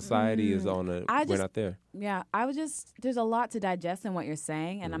 society is on we're not there. yeah, there's a lot to digest in what you're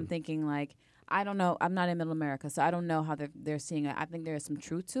saying, and I'm thinking like, I don't know, I'm not in Middle America, so I don't know how they're seeing it. I think there's some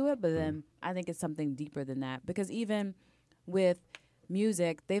truth to it, but then I think it's something deeper than that, because even with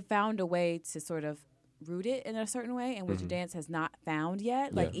music, they found a way to sort of root it in a certain way in which dance has not found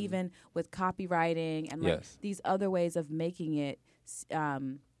yet. Like even with copywriting and like these other ways of making it,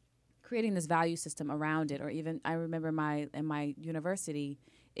 creating this value system around it. Or even I remember in my university,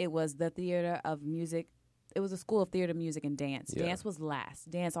 it was the theater of music. It was a school of theater, music, and dance. Yeah. Dance was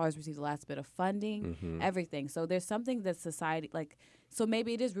last. Dance always receives the last bit of funding, everything. So there's something that society, like, so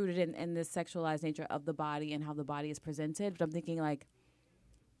maybe it is rooted in this sexualized nature of the body and how the body is presented. But I'm thinking, like,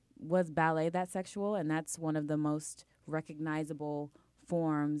 was ballet that sexual? And that's one of the most recognizable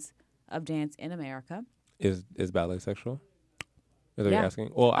forms of dance in America. Is ballet sexual? Is that what Yeah. you're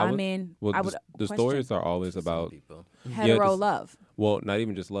asking? Well, I would, mean, well, I would the question. stories are always Some about, people. Hetero this- love. well, not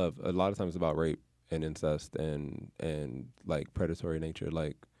even just love. A lot of times it's about rape and incest and like predatory nature.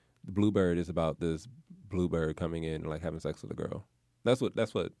 Like Bluebird is about this bluebird coming in and like having sex with a girl. That's what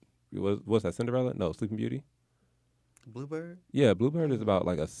was that Cinderella? No, Sleeping Beauty. Bluebird? Yeah, Bluebird is about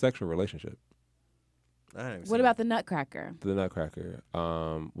like a sexual relationship. I haven't What seen about it. the Nutcracker? The Nutcracker.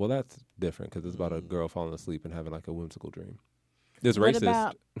 Well, that's different because it's about a girl falling asleep and having like a whimsical dream. There's What racist.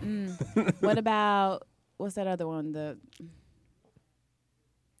 about what about what's that other one?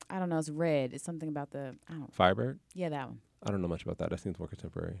 I don't know. It's red. It's something about Firebird. yeah, that one. I don't know much about that. That seems more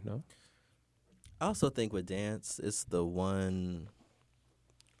contemporary. No. I also think with dance, it's the one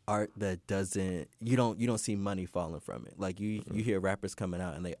art that doesn't you don't see money falling from it. Like you hear rappers coming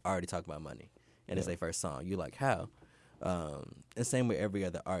out and they already talk about money, and it's their first song. You like how? And same with every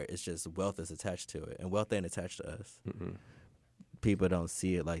other art. It's just wealth is attached to it, and wealth ain't attached to us. People don't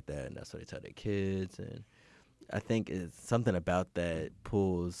see it like that, and that's what they tell their kids. And I think it's something about that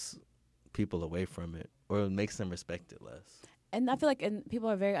pulls people away from it or makes them respect it less. And I feel like people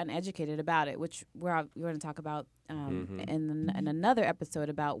are very uneducated about it, which we're going to talk about in another episode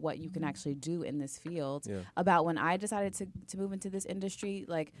about what you can actually do in this field. Yeah. About when I decided to move into this industry,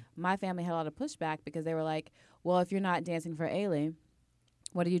 like my family had a lot of pushback because they were like, well, if you're not dancing for Ailey,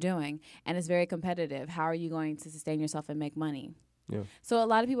 what are you doing? And it's very competitive. How are you going to sustain yourself and make money? Yeah. So a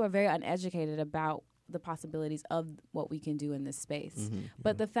lot of people are very uneducated about the possibilities of what we can do in this space.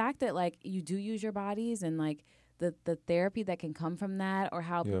 But the fact that like you do use your bodies and like the therapy that can come from that, or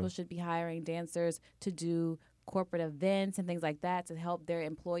how people should be hiring dancers to do corporate events and things like that to help their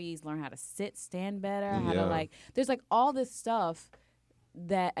employees learn how to sit, stand better, how to like, there's like all this stuff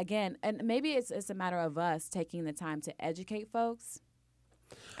that again, and maybe it's a matter of us taking the time to educate folks.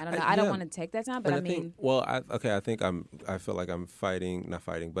 I don't know. I don't want to take that time, but And I mean, I feel like I'm not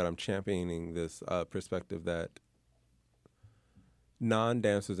fighting, but I'm championing this perspective that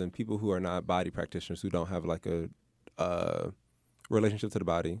non-dancers and people who are not body practitioners, who don't have like a relationship to the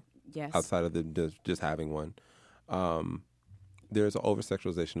body yes. outside of just having one, there's an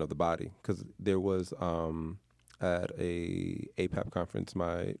over-sexualization of the body. Because there was at a APAP conference,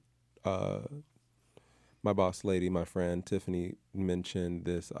 my boss lady, my friend Tiffany, mentioned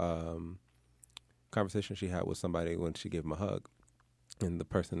this conversation she had with somebody when she gave him a hug, and the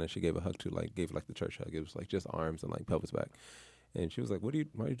person that she gave a hug to gave the church hug. It was like just arms and like pelvis back. And she was like, why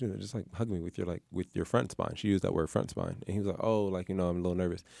are you doing that? Just like hug me with your front spine. She used that word, front spine. And he was like, oh, I'm a little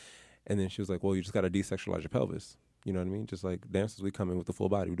nervous. And then she was like, well, you just got to desexualize your pelvis. You know what I mean? Just like dancers, we come in with the full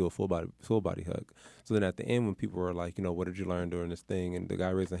body. We do a full body hug. So then at the end, when people were like, what did you learn during this thing? And the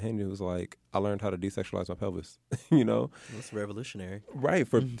guy raised a hand, he was like, I learned how to desexualize my pelvis. That's revolutionary. Right.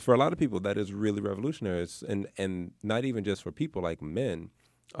 For a lot of people, that is really revolutionary. And not even just for people like men.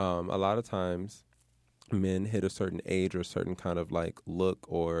 A lot of times, men hit a certain age or a certain kind of like look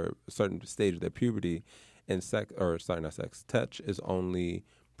or a certain stage of their puberty, and touch is only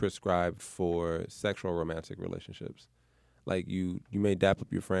prescribed for sexual romantic relationships. Like you may dap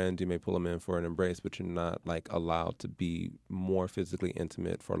up your friends, you may pull them in for an embrace, but you're not like allowed to be more physically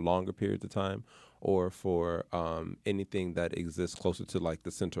intimate for longer periods of time, or for anything that exists closer to like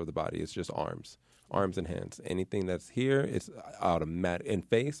the center of the body. It's just arms and hands. Anything that's here is automatic, and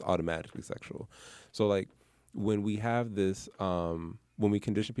face automatically sexual. So like when we have this, when we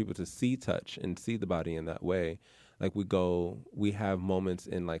condition people to see touch and see the body in that way, like we have moments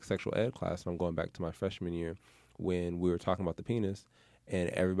in like sexual ed class, and I'm going back to my freshman year, when we were talking about the penis, and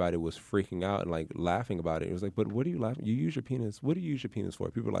everybody was freaking out and like laughing about it. It was like, but what are you laughing? You use your penis. What do you use your penis for?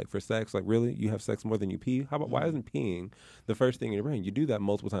 People are like, for sex. Like, really? You have sex more than you pee? How about, why isn't peeing the first thing in your brain? You do that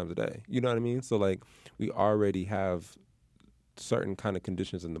multiple times a day. You know what I mean? So like, we already have certain kind of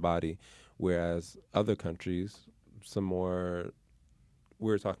conditions in the body, whereas other countries, we were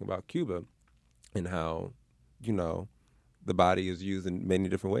talking about Cuba and how, the body is used in many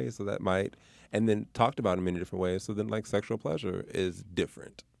different ways. So that might, and then talked about in many different ways. So then like sexual pleasure is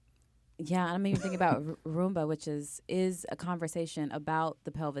different. Yeah, I'm even thinking about Roomba, which is a conversation about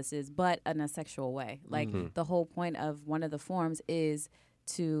the pelvises, but in a sexual way. Like the whole point of one of the forms is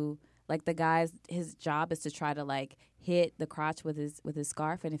to, like, the guy's, his job is to try to like hit the crotch with his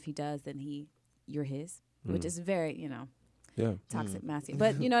scarf, and if he does, then you're his, which is very, toxic masculine.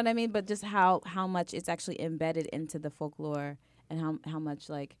 But you know what I mean? But just how much it's actually embedded into the folklore, and how much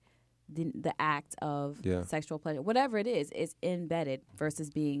like the act of sexual pleasure, whatever it is embedded versus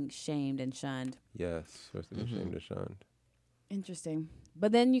being shamed and shunned. Yes, versus being shamed and shunned. Interesting.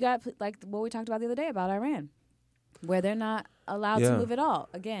 But then you got like what we talked about the other day about Iran, where they're not allowed to move at all.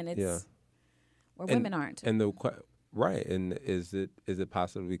 Again, it's where women aren't. And right, and is it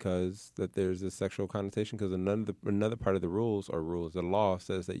possible because that there's a sexual connotation? Because another part of the the law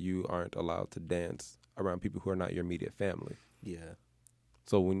says that you aren't allowed to dance around people who are not your immediate family. Yeah.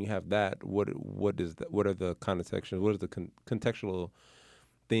 So when you have that, what is that? What are the connotations? What are the contextual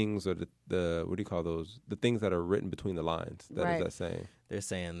things, or the what do you call those? The things that are written between the lines. That is that saying? They're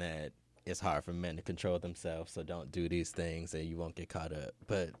saying that it's hard for men to control themselves, so don't do these things and you won't get caught up.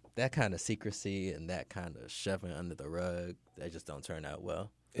 But that kind of secrecy and that kind of shoving under the rug, that just don't turn out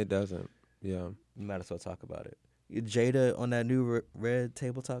well. It doesn't. Yeah. You might as well talk about it. Jada on that new Red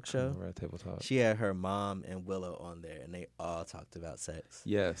Table Talk show. Red Table Talk. She had her mom and Willow on there, and they all talked about sex.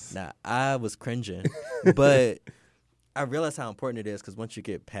 Yes. Now, I was cringing, but I realize how important it is because once you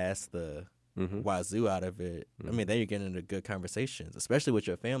get past the wazoo out of it, I mean, then you're getting into good conversations, especially with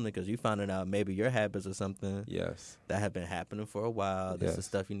your family, because you finding out maybe your habits or something Yes. that have been happening for a while. This Yes. is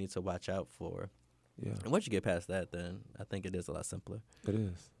stuff you need to watch out for. Yeah. And once you get past that, then I think it is a lot simpler. It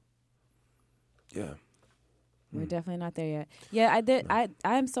is. Yeah. We're definitely not there yet. Yeah, I did.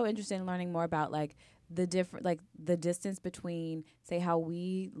 I'm so interested in learning more about like the different, like the distance between, say, how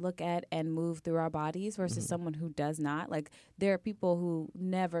we look at and move through our bodies versus someone who does not. Like there are people who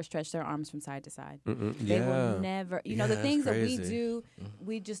never stretch their arms from side to side. They Yeah. will never. You know, Yeah, the that's things that we crazy. do,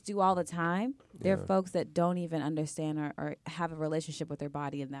 we just do all the time. There Yeah. are folks that don't even understand or have a relationship with their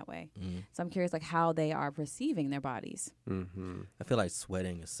body in that way. So I'm curious, like how they are perceiving their bodies. Mm-hmm. I feel like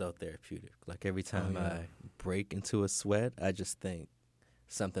sweating is so therapeutic. Like every time yeah. I break into a sweat, I just think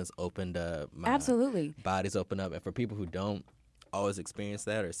something's opened up. My Absolutely. body's opened up. And for people who don't always experience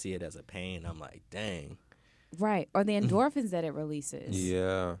that or see it as a pain, I'm like, dang. Right. Or the endorphins that it releases.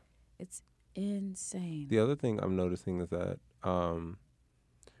 Yeah. It's insane. The other thing I'm noticing is that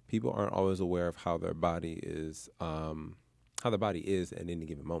people aren't always aware of how their body is at any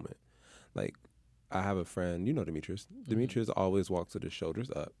given moment. Like, I have a friend, you know Demetrius. Demetrius always walks with his shoulders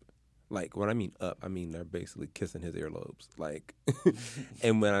up. Like, when I mean up, I mean they're basically kissing his earlobes. Like,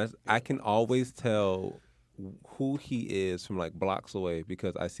 and when I can always tell who he is from like blocks away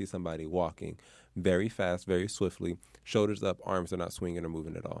because I see somebody walking very fast, very swiftly, shoulders up, arms are not swinging or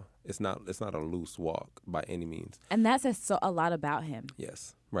moving at all. It's not a loose walk by any means. And that says a lot about him.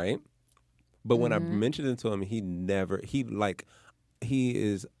 Yes, right? But when I mentioned it to him, he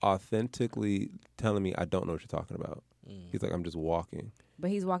is authentically telling me, I don't know what you're talking about. He's like, I'm just walking. But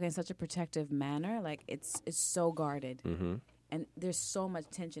he's walking in such a protective manner. Like it's so guarded. Mm-hmm. And there's so much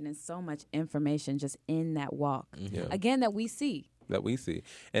tension and so much information just in that walk. Yeah. Again, that we see. That we see.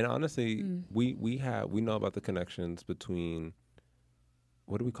 And honestly, we know about the connections between,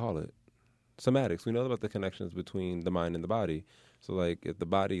 what do we call it? Somatics. We know about the connections between the mind and the body. So like if the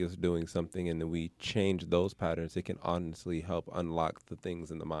body is doing something and then we change those patterns, it can honestly help unlock the things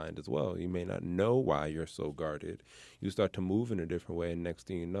in the mind as well. You may not know why you're so guarded. You start to move in a different way, and next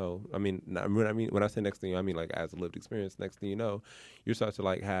thing you know, when I say next thing you know, I mean like as a lived experience, next thing you know, you start to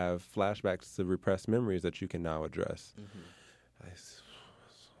like have flashbacks to repressed memories that you can now address. It's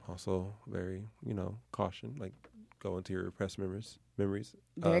also very, caution, like go into your repressed memories. Very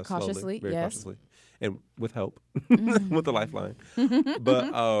slowly, cautiously, very yes. cautiously, and with help, with the lifeline.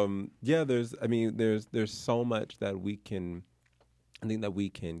 But there's so much that I think that we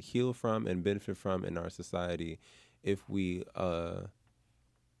can heal from and benefit from in our society if we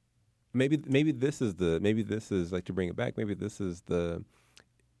maybe this is like, to bring it back, maybe this is the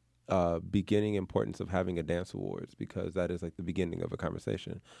beginning importance of having a dance awards, because that is like the beginning of a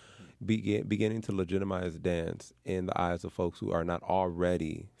conversation. Beginning to legitimize dance in the eyes of folks who are not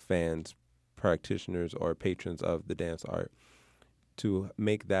already fans, practitioners, or patrons of the dance art, to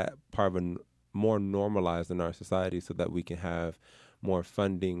make that part of more normalized in our society so that we can have more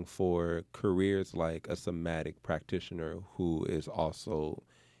funding for careers like a somatic practitioner who is also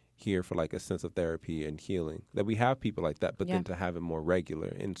here for like a sense of therapy and healing. That we have people like that, but then to have it more regular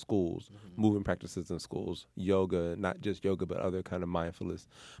in schools, moving practices in schools, yoga, not just yoga, but other kind of mindfulness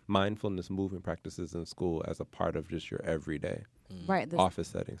moving practices in school as a part of just your everyday Right. office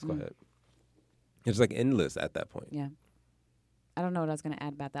settings. Go ahead. It's like endless at that point. Yeah. I don't know what I was going to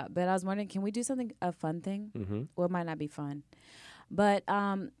add about that, but I was wondering, can we do a fun thing? Mm-hmm. Well, it might not be fun, but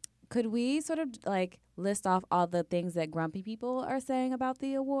could we sort of like list off all the things that grumpy people are saying about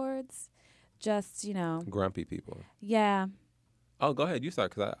the awards? Just, Grumpy people. Yeah. Oh, go ahead. You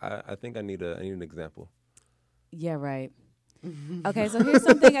start, because I think I need an example. Yeah, right. Okay, so here's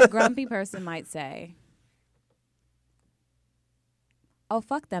something a grumpy person might say. Oh,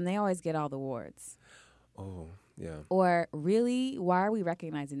 fuck them. They always get all the awards. Oh, yeah. Or, really? Why are we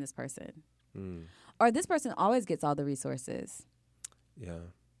recognizing this person? Or this person always gets all the resources. Yeah.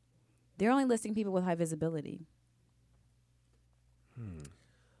 They're only listing people with high visibility.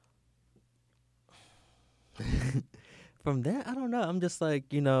 From that, I don't know. I'm just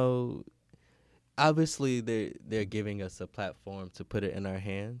like, obviously they're giving us a platform to put it in our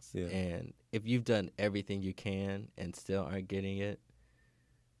hands. Yeah. And if you've done everything you can and still aren't getting it,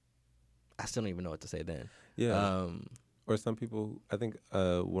 I still don't even know what to say then. Yeah. Or some people, I think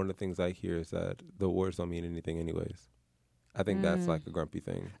one of the things I hear is that the awards don't mean anything anyways. I think that's like a grumpy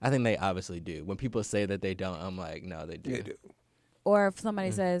thing. I think they obviously do. When people say that they don't, I'm like, no, they do. They do. Or if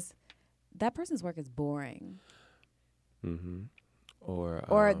somebody says, that person's work is boring. Mm-hmm. Or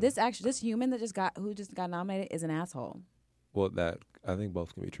Or this human that who just got nominated is an asshole. well, that I think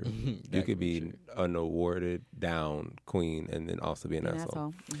both can be true. That You can could be be an awarded down queen and then also be an An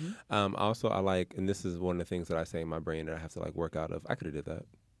asshole. asshole. Mhm. Also, I like, and this is one of the things that I say in my brain that I have to like work out of. I could have did that,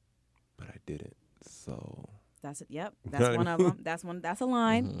 but I didn't. So That's it. Yep. know That's what I one of mean? them. That's one. That's a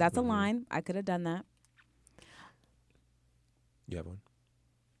line. Mhm, That's a line. I could have done that. you have one.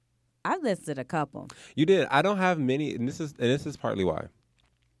 I listed a couple. You did. I don't have many, and this is partly why.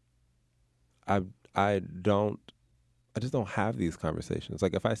 I just don't have these conversations.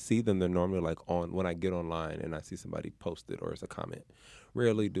 Like if I see them, they're normally like on when I get online and I see somebody post it or it's a comment.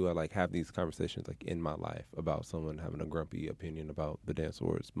 Rarely do I like have these conversations like in my life about someone having a grumpy opinion about the dance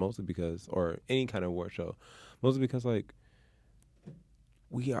awards. Mostly because, or any kind of award show, mostly because like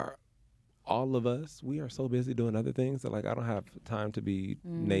all of us, we are so busy doing other things that like I don't have time to be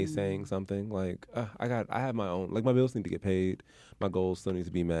naysaying something. Like I have my own, like my bills need to get paid, my goals still need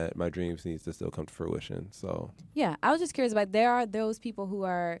to be met, my dreams needs to still come to fruition. So Yeah, I was just curious about. There are those people who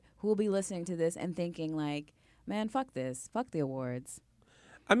will be listening to this and thinking like, man, fuck this, fuck the awards.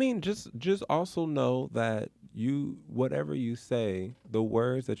 I mean, just also know that whatever you say, the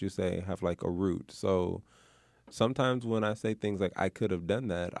words that you say have like a root. So sometimes when I say things like I could have done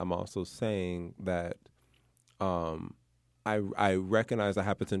that, I'm also saying that I recognize I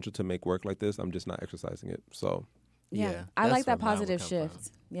have potential to make work like this. I'm just not exercising it. So Yeah, I that's like that where mine would positive come shift.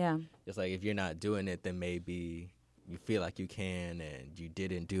 from. Yeah, It's like if you're not doing it, then maybe you feel like you can and you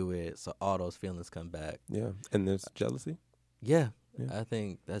didn't do it. So all those feelings come back. yeah, and there's jealousy. Yeah, Yeah. I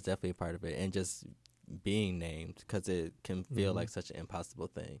think that's definitely a part of it. And just being named, because it can feel like such an impossible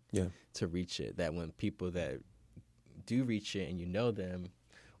thing Yeah, to reach it. That when people that do reach it and you know them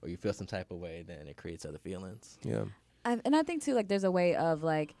or you feel some type of way, then it creates other feelings. yeah, and I think too, like there's a way of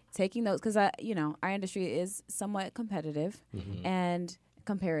like taking those because our industry is somewhat competitive and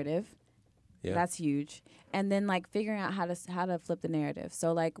comparative. yeah. That's huge. And then like figuring out how to flip the narrative.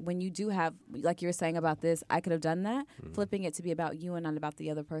 So like when you do have, like you were saying about this, I could have done that, flipping it to be about you and not about the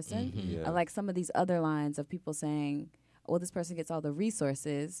other person. Yeah. Like some of these other lines of people saying, well, this person gets all the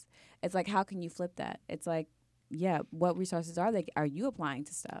resources. It's like, how can you flip that? It's like, yeah, what resources are you applying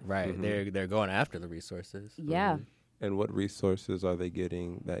to stuff? Right. They're going after the resources. Yeah. And what resources are they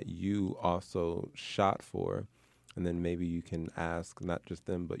getting that you also shot for? And then maybe you can ask not just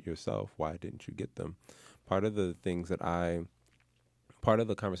them, but yourself, why didn't you get them? Part of the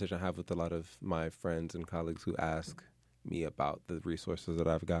conversation I have with a lot of my friends and colleagues who ask me about the resources that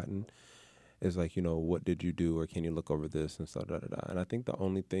I've gotten is like, what did you do? Or can you look over this and stuff, And I think the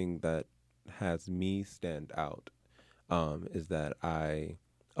only thing that has me stand out is that I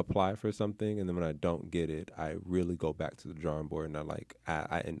apply for something, and then when I don't get it, I really go back to the drawing board, and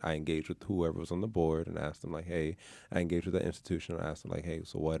I engage with whoever was on the board and ask them like, hey, I engage with the institution and ask them like, hey,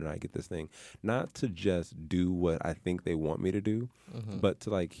 so why didn't I get this thing? Not to just do what I think they want me to do, but to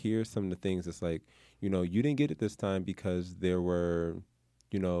like hear some of the things. It's like, you didn't get it this time because there were,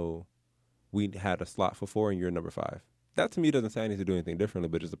 we had a slot for 4 and you're number 5. That to me doesn't say I need to do anything differently,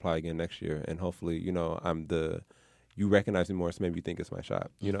 but just apply again next year, and hopefully, you recognize me more, so maybe you think it's my shot,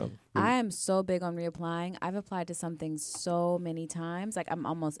 I am so big on reapplying. I've applied to something so many times, like I'm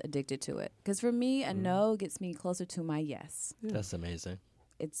almost addicted to it. Because for me, a no gets me closer to my yes. That's amazing.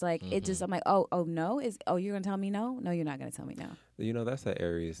 It's like it just. I'm like, oh no, you're gonna tell me no? No, you're not gonna tell me no. That's that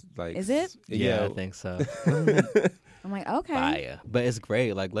Aries. Like, Is it? Yeah, I think so. I'm like, okay, Fire. But it's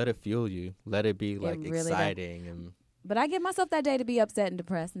great. Like, let it fuel you. Let it be like really does. exciting and. but I give myself that day to be upset and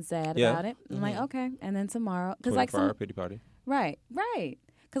depressed and sad Yeah. about it. I'm like, okay, and then tomorrow, because like 24-hour pity party. right,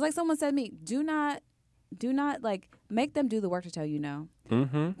 because like someone said to me, do not like make them do the work to tell you no.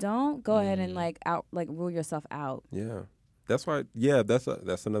 Mm-hmm. Don't go ahead and rule yourself out. Yeah. That's why,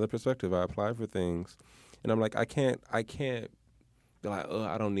 that's another perspective. I apply for things, and I'm like, I can't be like, oh,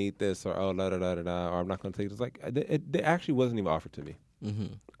 I don't need this, or oh, or I'm not going to take this. Like, it actually wasn't even offered to me. Mm-hmm.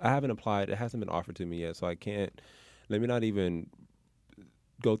 I haven't applied. It hasn't been offered to me yet, so I can't. Let me not even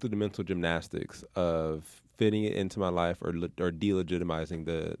go through the mental gymnastics of fitting it into my life or delegitimizing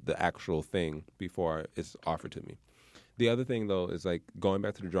the actual thing before it's offered to me. The other thing, though, is like going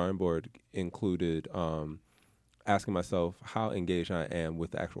back to the drawing board included asking myself how engaged I am with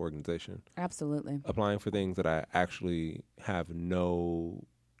the actual organization. Absolutely. Applying for things that I actually have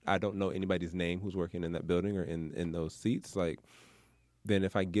I don't know anybody's name who's working in that building or in those seats. Like, then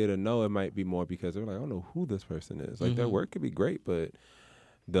if I get a no, it might be more because they're like, I don't know who this person is. Like, their work could be great, but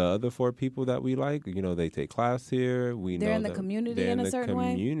the other 4 people that we like, they take class here. They're know in the that community they're in a certain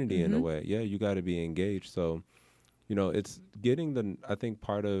way. Community in a way. Yeah, you got to be engaged. So, it's getting I think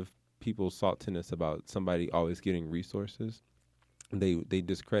part of people's saltiness about somebody always getting resources. They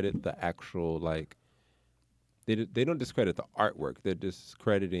discredit the actual, like, they don't discredit the artwork. They're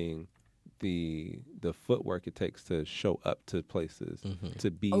discrediting the footwork it takes to show up to places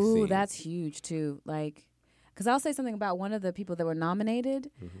to be Oh, seen. that's huge too. Like, because I'll say something about one of the people that were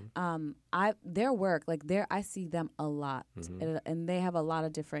nominated. Their work, like I see them a lot, and they have a lot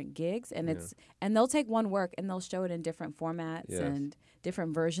of different gigs, and and they'll take one work and they'll show it in different formats and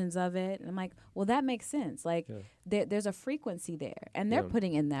different versions of it. And I'm like, well, that makes sense. Like, there's a frequency there, and they're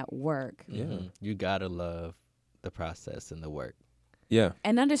putting in that work. You gotta love the process and the work. Yeah.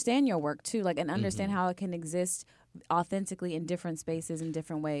 And understand your work too, like, and understand how it can exist authentically in different spaces in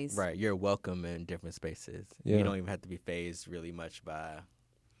different ways. Right, you're welcome in different spaces. Yeah. You don't even have to be fazed really much by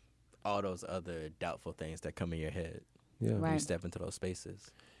all those other doubtful things that come in your head. Yeah. When you Right. step into those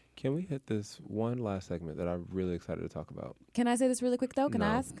spaces. Can we hit this one last segment that I'm really excited to talk about? Can I say this really quick though? Can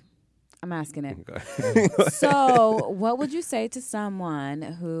I No. ask? I'm asking it. Okay. So, what would you say to someone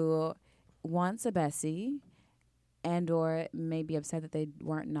who wants a Bessie and or may be upset that they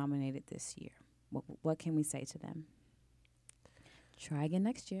weren't nominated this year? What can we say to them? Try again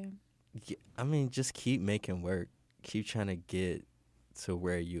next year. Yeah, I mean, just keep making work. Keep trying to get to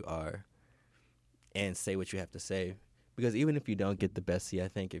where you are and say what you have to say. Because even if you don't get the Bessie, I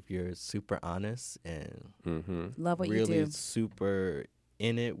think if you're super honest and Love what really you do. super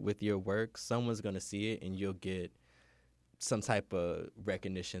in it with your work, someone's going to see it and you'll get some type of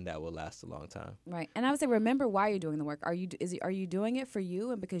recognition that will last a long time. Right. And I would say remember why you're doing the work. Are you doing it for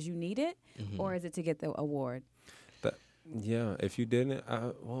you and because you need it, or is it to get the award? Yeah. If you didn't,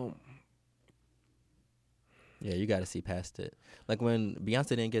 well, Yeah, you got to see past it. Like when Beyonce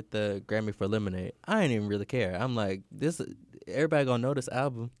didn't get the Grammy for Lemonade, I didn't even really care. I'm like, everybody gonna know this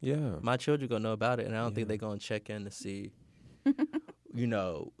album. yeah. My children gonna know about it, and I don't think they're gonna check in to see,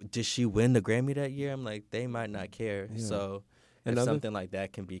 did she win the Grammy that year? I'm like, they might not care. Yeah. So And if other- something like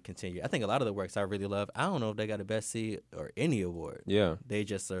that can be continued. I think a lot of the works I really love, I don't know if they got a Bessie or any award. Yeah. They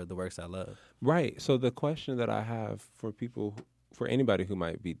just are the works I love. Right. So the question that I have for people, for anybody who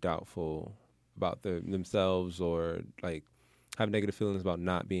might be doubtful about themselves or like have negative feelings about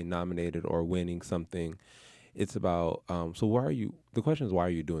not being nominated or winning something, it's about, so the question is, why are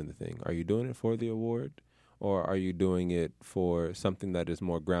you doing the thing? Are you doing it for the award? Or are you doing it for something that is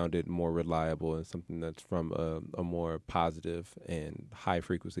more grounded, more reliable, and something that's from a more positive and high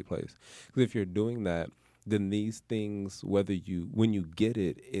frequency place? Because if you're doing that, then these things, when you get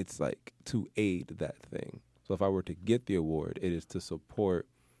it, it's like to aid that thing. So if I were to get the award, it is to support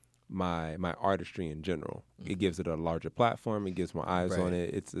my artistry in general. It gives it a larger platform. It gives more eyes on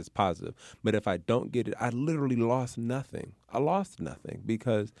it. It's positive. But if I don't get it, I literally lost nothing. I lost nothing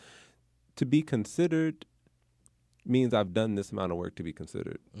because to be considered means I've done this amount of work to be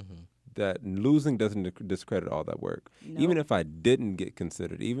considered. That losing doesn't discredit all that work. No. Even if I didn't get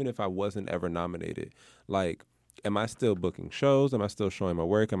considered, even if I wasn't ever nominated, like, am I still booking shows? Am I still showing my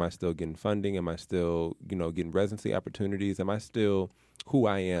work? Am I still getting funding? Am I still, getting residency opportunities? Am I still who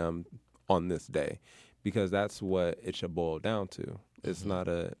I am on this day? Because that's what it should boil down to. It's not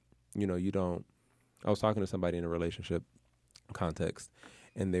I was talking to somebody in a relationship context,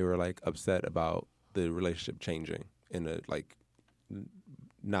 and they were like upset about the relationship changing and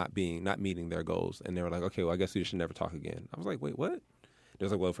not meeting their goals. And they were like, okay, well, I guess we should never talk again. I was like, wait, what? They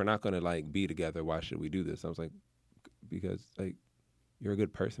was like, well, if we're not going to like be together, why should we do this? I was like, because like you're a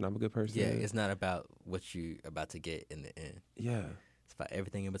good person. I'm a good person. Yeah, it's not about what you about to get in the end. Yeah. It's about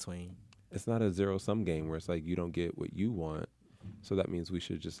everything in between. It's not a zero-sum game where it's like you don't get what you want. So that means we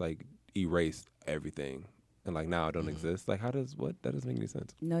should just like erase everything. And like now it don't exist. Like that doesn't make any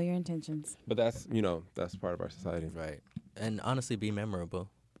sense. Know your intentions. But that's part of our society. Right. And honestly, be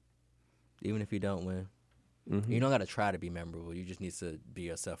memorable. Even if you don't win. Mm-hmm. You don't got to try to be memorable. You just need to be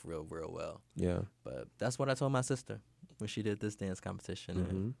yourself real well. Yeah. But that's what I told my sister when she did this dance competition. Mm-hmm.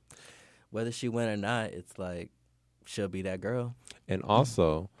 And whether she win or not, it's like she'll be that girl. And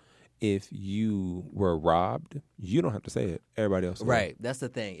also, if you were robbed, you don't have to say it. Everybody else will. Right. That's the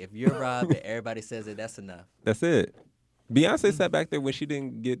thing. If you're robbed and everybody says it, that's enough. That's it. Beyonce sat back there when she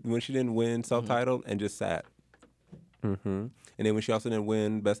didn't win self-titled and just sat. Mm-hmm. And then when she also didn't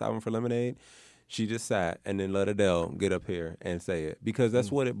win Best Album for Lemonade, she just sat and then let Adele get up here and say it. Because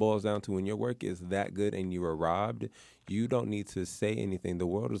that's what it boils down to. When your work is that good and you were robbed, you don't need to say anything. The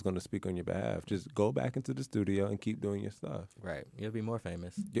world is going to speak on your behalf. Just go back into the studio and keep doing your stuff. Right. You'll be more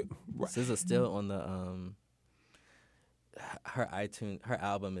famous. Yeah, right. SZA's still on the her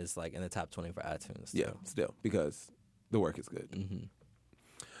album is like in the top 20 for iTunes. Still. Yeah, still. Because the work is good. Mm-hmm.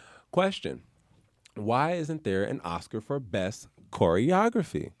 Question. Why isn't there an Oscar for Best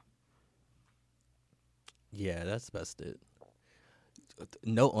Choreography? Yeah, that's busted.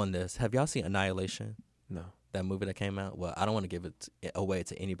 Note on this. Have y'all seen Annihilation? No. that movie that came out. Well, I don't want to give it away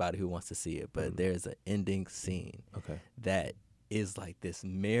to anybody who wants to see it, but there's an ending scene Okay. that is like this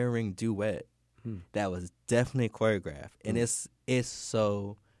mirroring duet Hmm. that was definitely choreographed, and it's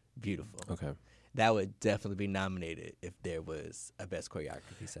so beautiful. Okay. That would definitely be nominated if there was a best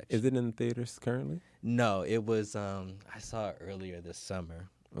choreography section. Is it in the theaters currently? No, it was. I saw it earlier this summer,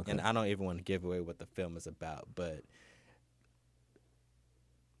 Okay. and I don't even want to give away what the film is about, but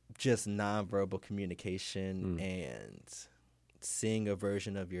just nonverbal communication and seeing a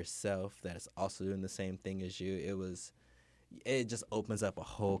version of yourself that is also doing the same thing as you. It just opens up a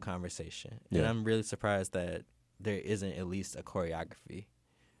whole conversation, and Yeah. I'm really surprised that there isn't at least a choreography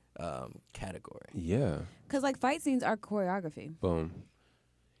category. Yeah. Because like fight scenes are choreography. Boom.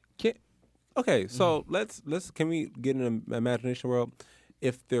 Okay, so let's can we get in an imagination world?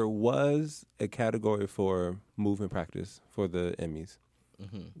 If there was a category for movement practice for the Emmys,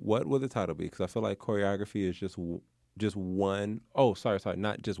 what would the title be? Because I feel like choreography is just one. Oh, sorry,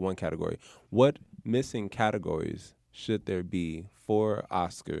 not just one category. What missing categories should there be for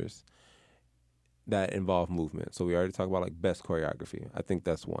Oscars that involve movement? So we already talked about like best choreography. I think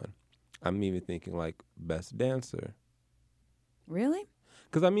that's one. I'm even thinking like best dancer. Really?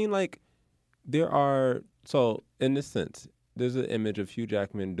 Because, I mean, like, there are... So, in this sense, there's an image of Hugh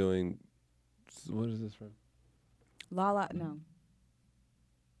Jackman doing... What is this from? No.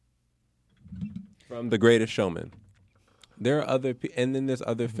 From The Greatest Showman. There are other... And then there's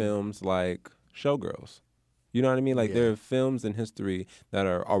other films like Showgirls. You know what I mean? Like, there are films in history that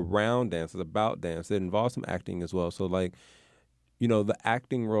are around dance, about dance, that involve some acting as well. So, like... You know, the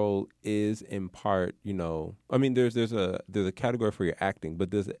acting role is in part, you know, I mean, there's a category for your acting,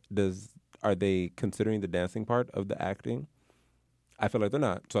 but are they considering the dancing part of the acting? I feel like they're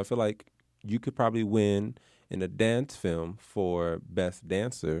not. So I feel like you could probably win in a dance film for best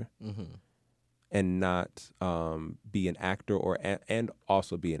dancer and not be an actor and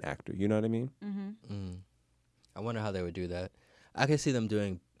also be an actor. You know what I mean? I wonder how they would do that. I could see them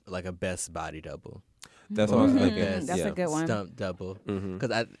doing like a best body double. That's what I was thinking. That's a good one. Stunt double.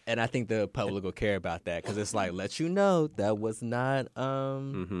 I think the public will care about that because it's like, let you know that was not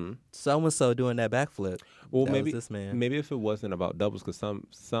so-and-so doing that backflip. Well, that maybe was this man. Maybe if it wasn't about doubles, because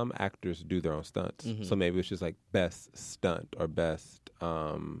some actors do their own stunts. So maybe it's just like best stunt or best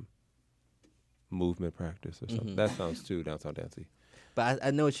movement practice or something. That sounds too Downtown Dancey. But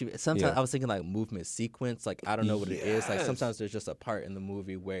I know what you. Sometimes Yeah. I was thinking like movement sequence. Like I don't know what it is. Like sometimes there's just a part in the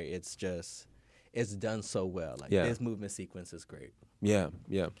movie where it's done so well. Like this movement sequence is great. Yeah.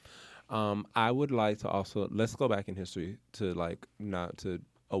 I would like to also let's go back in history to like not to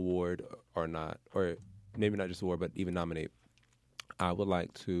award or not, or maybe not just award, but even nominate. I would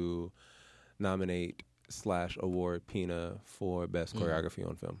like to nominate / award Pina for best choreography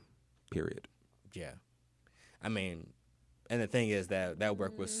on film. Period. Yeah, I mean, and the thing is that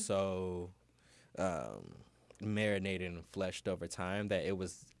work was so marinated and fleshed over time that it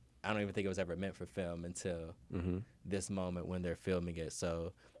was. I don't even think it was ever meant for film until this moment when they're filming it.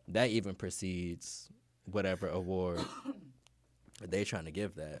 So that even precedes whatever award they're trying to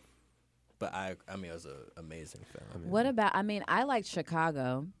give that. But I mean, it was an amazing film. What about? I mean, I liked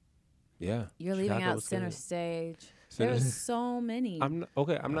Chicago. Yeah. You're leaving Chicago out was Center good. Stage. Center- There's so many. I'm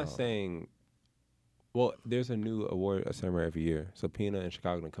not saying. Well, there's a new award ceremony every year. So Pina and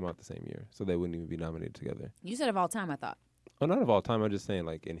Chicago don't come out the same year, so they wouldn't even be nominated together. You said of all time, I thought. Oh, not of all time. I'm just saying,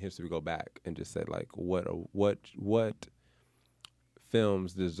 like in history, go back and just say, like, what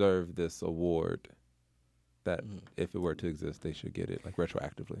films deserve this award? That if it were to exist, they should get it like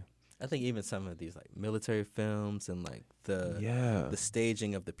retroactively. I think even some of these like military films and like the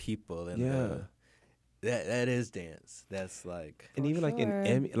staging of the people and that is dance. That's like And even like in sure.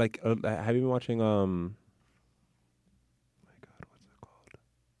 Emmy, like have you been watching? My God, what's it called?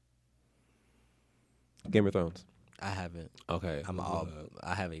 Game of Thrones. I haven't. Okay,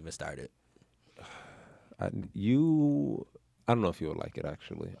 I haven't even started. I don't know if you would like it.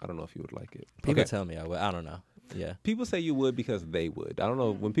 Actually, I don't know if you would like it. People tell me I would. I don't know. Yeah. People say you would because they would. I don't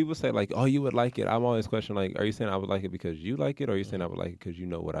know. When people say like, "Oh, you would like it," I'm always questioning like, "Are you saying I would like it because you like it, or are you saying I would like it because you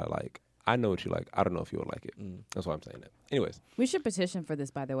know what I like?" I know what you like. I don't know if you would like it. That's why I'm saying that. Anyways, We should petition for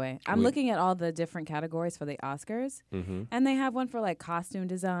this, by the way. I'm looking at all the different categories for the Oscars, and they have one for like costume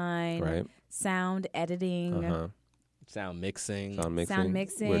design, right? sound editing, Sound mixing. Sound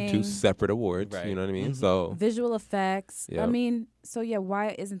mixing. We're two separate awards. Right. You know what I mean? So visual effects. Yeah. I mean, so yeah,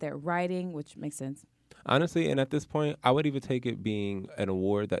 why isn't there writing, which makes sense? honestly, and at this point, I would even take it being an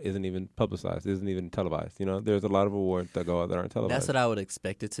award that isn't even publicized, isn't even televised. You know, there's a lot of awards that go out that aren't televised. That's what I would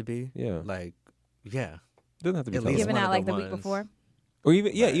expect it to be. Yeah. Like, yeah. It doesn't have to be At least televised. Given one out of like the the week ones. before. Or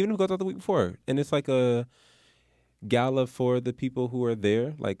even even if it goes out the week before, and it's like a, gala for the people who are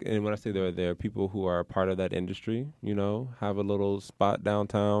there. Like, and when I say they're there, people who are a part of that industry. You know, have a little spot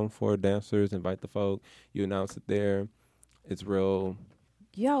downtown for dancers. Invite the folk. You announce it there. It's real.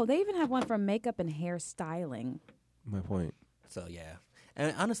 Yo, they even have one for makeup and hair styling. My point. So yeah,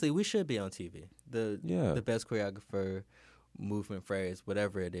 and honestly, we should be on TV. The best choreographer, movement, phrase,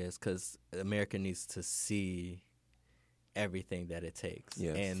 whatever it is, because America needs to see everything that it takes.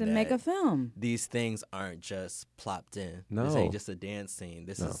 Yes. And To that make a film. these things aren't just plopped in. No. This ain't just a dance scene.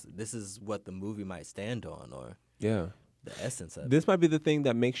 This No. is what the movie might stand on, or Yeah. the essence of This might be the thing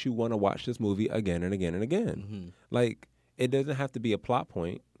that makes you want to watch this movie again and again and again. it. Mm-hmm. Like, it doesn't have to be a plot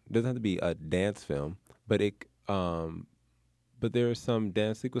point. It doesn't have to be a dance film, but but there are some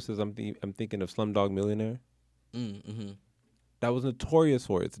dance sequences. I'm thinking of Slumdog Millionaire. Mm-hmm. That was notorious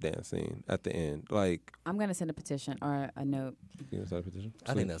for its dance scene at the end. Like, I'm going to send a petition or a note. you know, start a petition?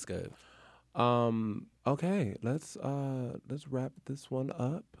 I think that's good. Okay, let's wrap this one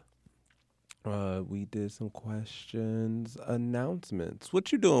up. We did some questions, announcements.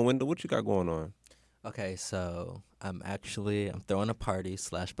 What you doing, Wendell? What you got going on? Okay, so I'm throwing a party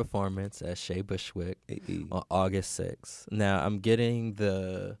 / performance at Shea Bushwick on August 6th. Now I'm getting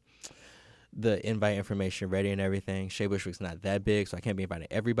the invite information ready and everything. Shea Bushwick's not that big, so I can't be inviting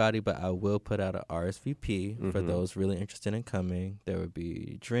everybody, but I will put out an RSVP for those really interested in coming. There will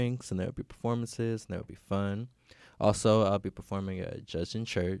be drinks and there will be performances and there will be fun. Also, I'll be performing at Judson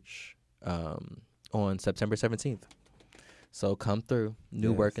Church on September 17th. So come through.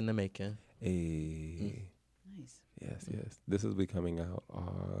 New work in the making. Nice. Yes. This will be coming out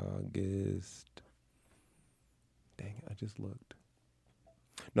August. Dang it, I just looked.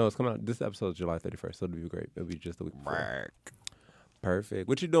 No, it's coming out. This episode is July 31st, so it'll be great. It'll be just the week before. Perfect.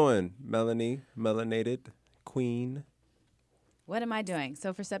 What you doing, Melanie? Melanated Queen. What am I doing?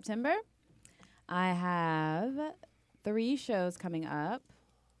 So for September, I have 3 shows coming up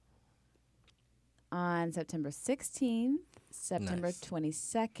on September 16th, September Nice.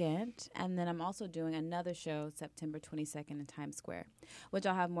 22nd, and then I'm also doing another show September 22nd in Times Square, which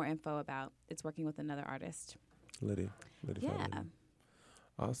I'll have more info about. It's working with another artist. Liddy. Yeah. Liddy.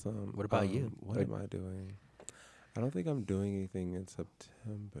 Awesome. What about you? What am I doing? I don't think I'm doing anything in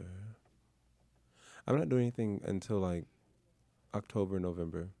September. I'm not doing anything until like October,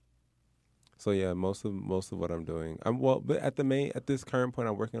 November. So yeah, most of what I'm doing. But at this current point,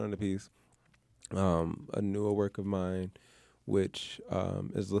 I'm working on a piece, a newer work of mine, which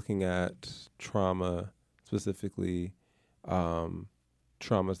is looking at trauma, specifically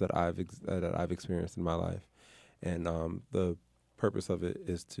traumas that I've experienced in my life, and the purpose of it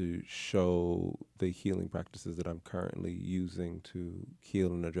is to show the healing practices that I'm currently using to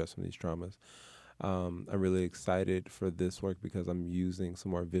heal and address some of these traumas. I'm really excited for this work because I'm using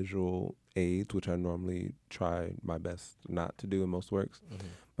some more visual aids, which I normally try my best not to do in most works,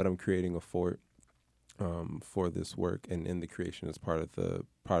 but I'm creating a fort for this work, and in the creation is part of the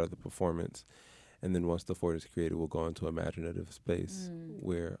performance. And then once the fort is created, we'll go into imaginative space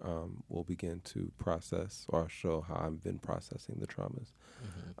where we'll begin to process or show how I've been processing the traumas.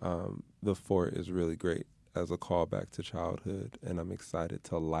 The fort is really great as a callback to childhood, and I'm excited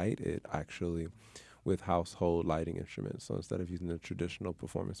to light it actually with household lighting instruments. So instead of using the traditional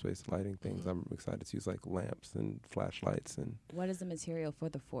performance-based lighting things, I'm excited to use like lamps and flashlights and What is the material for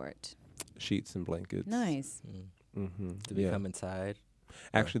the fort? sheets and blankets. Nice. To become inside.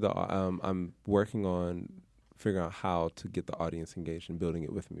 Actually, I'm working on figuring out how to get the audience engaged and building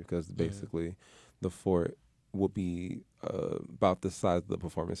it with me, because basically the fort will be about the size of the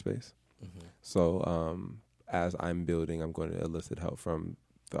performance space. So as I'm building, I'm going to elicit help from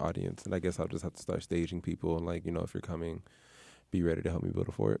the audience, and I guess I'll just have to start staging people and, like, if you're coming, be ready to help me build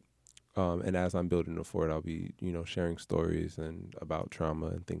a fort. And as I'm building the fort, I'll be, sharing stories and about trauma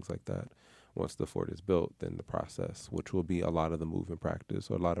and things like that. Once the fort is built, then the process, which will be a lot of the movement practice,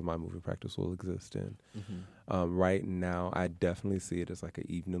 or a lot of my movement practice will exist in. Right now, I definitely see it as like an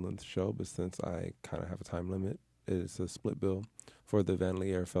evening length show, but since I kind of have a time limit, it's a split bill for the Van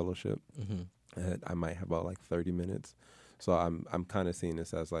Leer Fellowship. And I might have about like 30 minutes. So I'm kind of seeing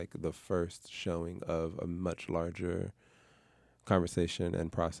this as like the first showing of a much larger conversation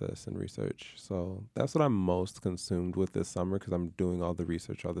and process and research. So that's what I'm most consumed with this summer, because I'm doing all the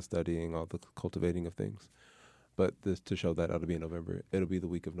research, all the studying, all the cultivating of things. But this, to show that, it'll be in November. It'll be the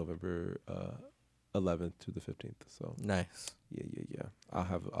week of November 11th to the 15th. So Nice. Yeah. I'll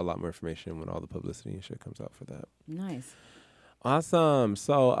have a lot more information when all the publicity and shit comes out for that. Nice. Awesome.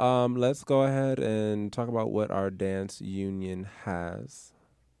 So let's go ahead and talk about what our dance union has.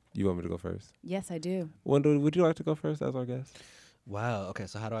 You want me to go first? Yes, I do. Wendell, would you like to go first as our guest? Wow. Okay,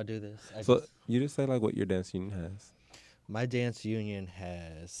 so how do I do this? So you just say like what your dance union has. My dance union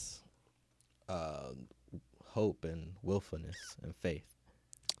has hope and willfulness and faith.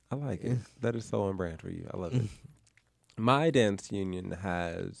 I like it. That is so on brand for you. I love it. My dance union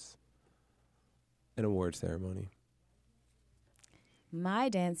has an award ceremony. My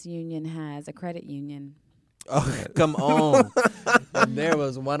dance union has a credit union. Oh, come on. There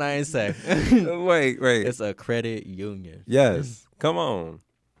was one I ain't say. Wait. It's a credit union. Yes. Come on.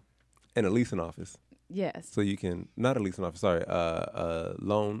 And a leasing office. Yes. So you can, not a leasing office, sorry, a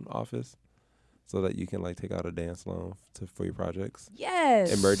loan office. So that you can like take out a dance loan for your projects.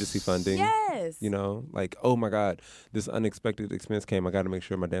 Yes. Emergency funding. Yes. You know, like, oh my God, this unexpected expense came. I got to make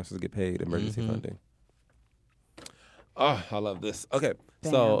sure my dancers get paid. Emergency funding. Oh, I love this. Okay.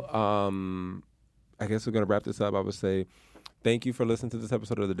 Bam. So I guess we're going to wrap this up. I would say thank you for listening to this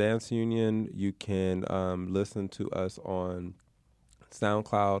episode of The Dance Union. You can listen to us on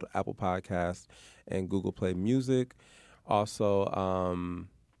SoundCloud, Apple Podcasts, and Google Play Music. Also,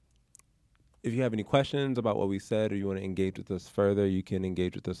 if you have any questions about what we said or you want to engage with us further, you can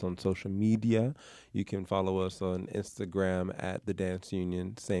engage with us on social media. You can follow us on Instagram at The Dance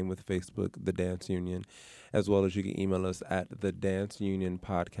Union. Same with Facebook, The Dance Union. As well as you can email us at The Dance Union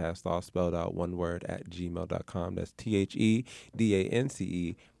Podcast, all spelled out one word, at gmail.com. That's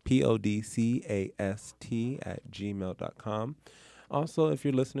THEDANCEPODCAST at gmail.com. Also, if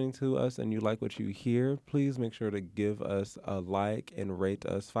you're listening to us and you like what you hear, please make sure to give us a like and rate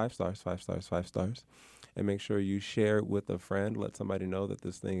us 5 stars, 5 stars, 5 stars. And make sure you share it with a friend. Let somebody know that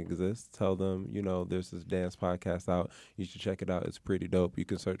this thing exists. Tell them, you know, there's this dance podcast out. You should check it out. It's pretty dope. You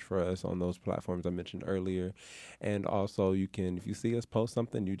can search for us on those platforms I mentioned earlier. And also you can, if you see us post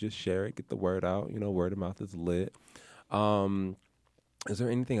something, you just share it, get the word out. You know, word of mouth is lit. Is there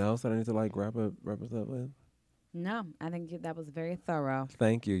anything else that I need to like wrap us up with? No, I think that was very thorough.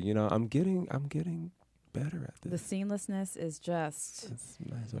 Thank you. You know, I'm getting better at The this. seamlessness is just It's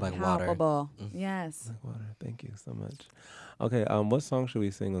nice. Like water. palpable. Yes. Like water. Thank you so much. Okay, what song should we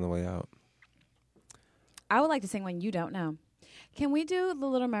sing on the way out? I would like to sing one you don't know. Can we do The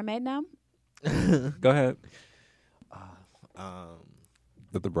Little Mermaid now? Go ahead. Um,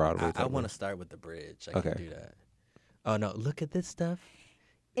 With the Broadway. I want to start with the bridge. I Okay. can do that. Oh, no. Look at this stuff.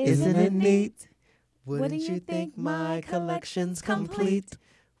 Isn't it neat? Wouldn't you think my collection's complete?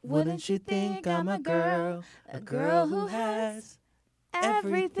 Wouldn't you think I'm a girl who has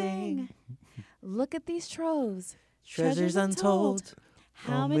everything? Look at these troves. Treasures untold.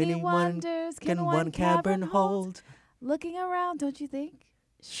 How many wonders can one cavern hold? Looking around, don't you think?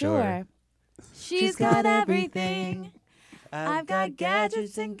 Sure. She's got everything. I've got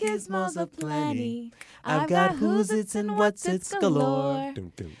gadgets and gizmos aplenty. I've got who's its and what's its galore.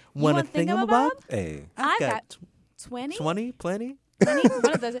 Dum, dum. Want a want thingamabob? thingamabob? Hey. I've got 20? 20, plenty. 20?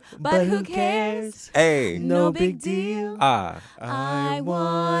 One of those. But who cares? Hey. No big deal. Ah. I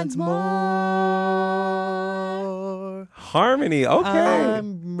want more. Harmony. Okay.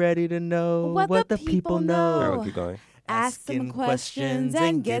 I'm ready to know What the the people people All right, know. we'll keep going. Ask some Asking questions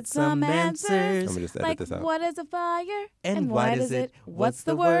and get some answers. Let me just edit Like, this out. what is a fire? And why does it? What's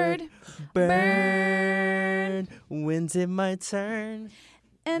the word? Burn. When's it my turn?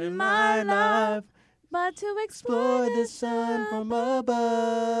 In my life, but to explore Explore the sun from above.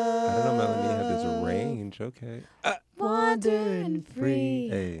 I don't know, Melanie had this range. Okay. wandering free.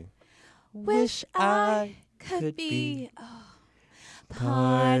 Hey. Wish I could be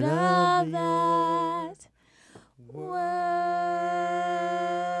part of that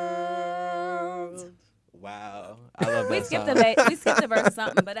world. Wow. I love We that skipped song. we skipped the verse or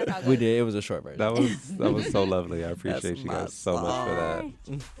something, but that's all good. We did. It was a short version. That was so lovely. I appreciate That's you my guys so much for that.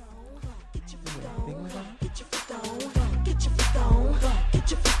 Bye.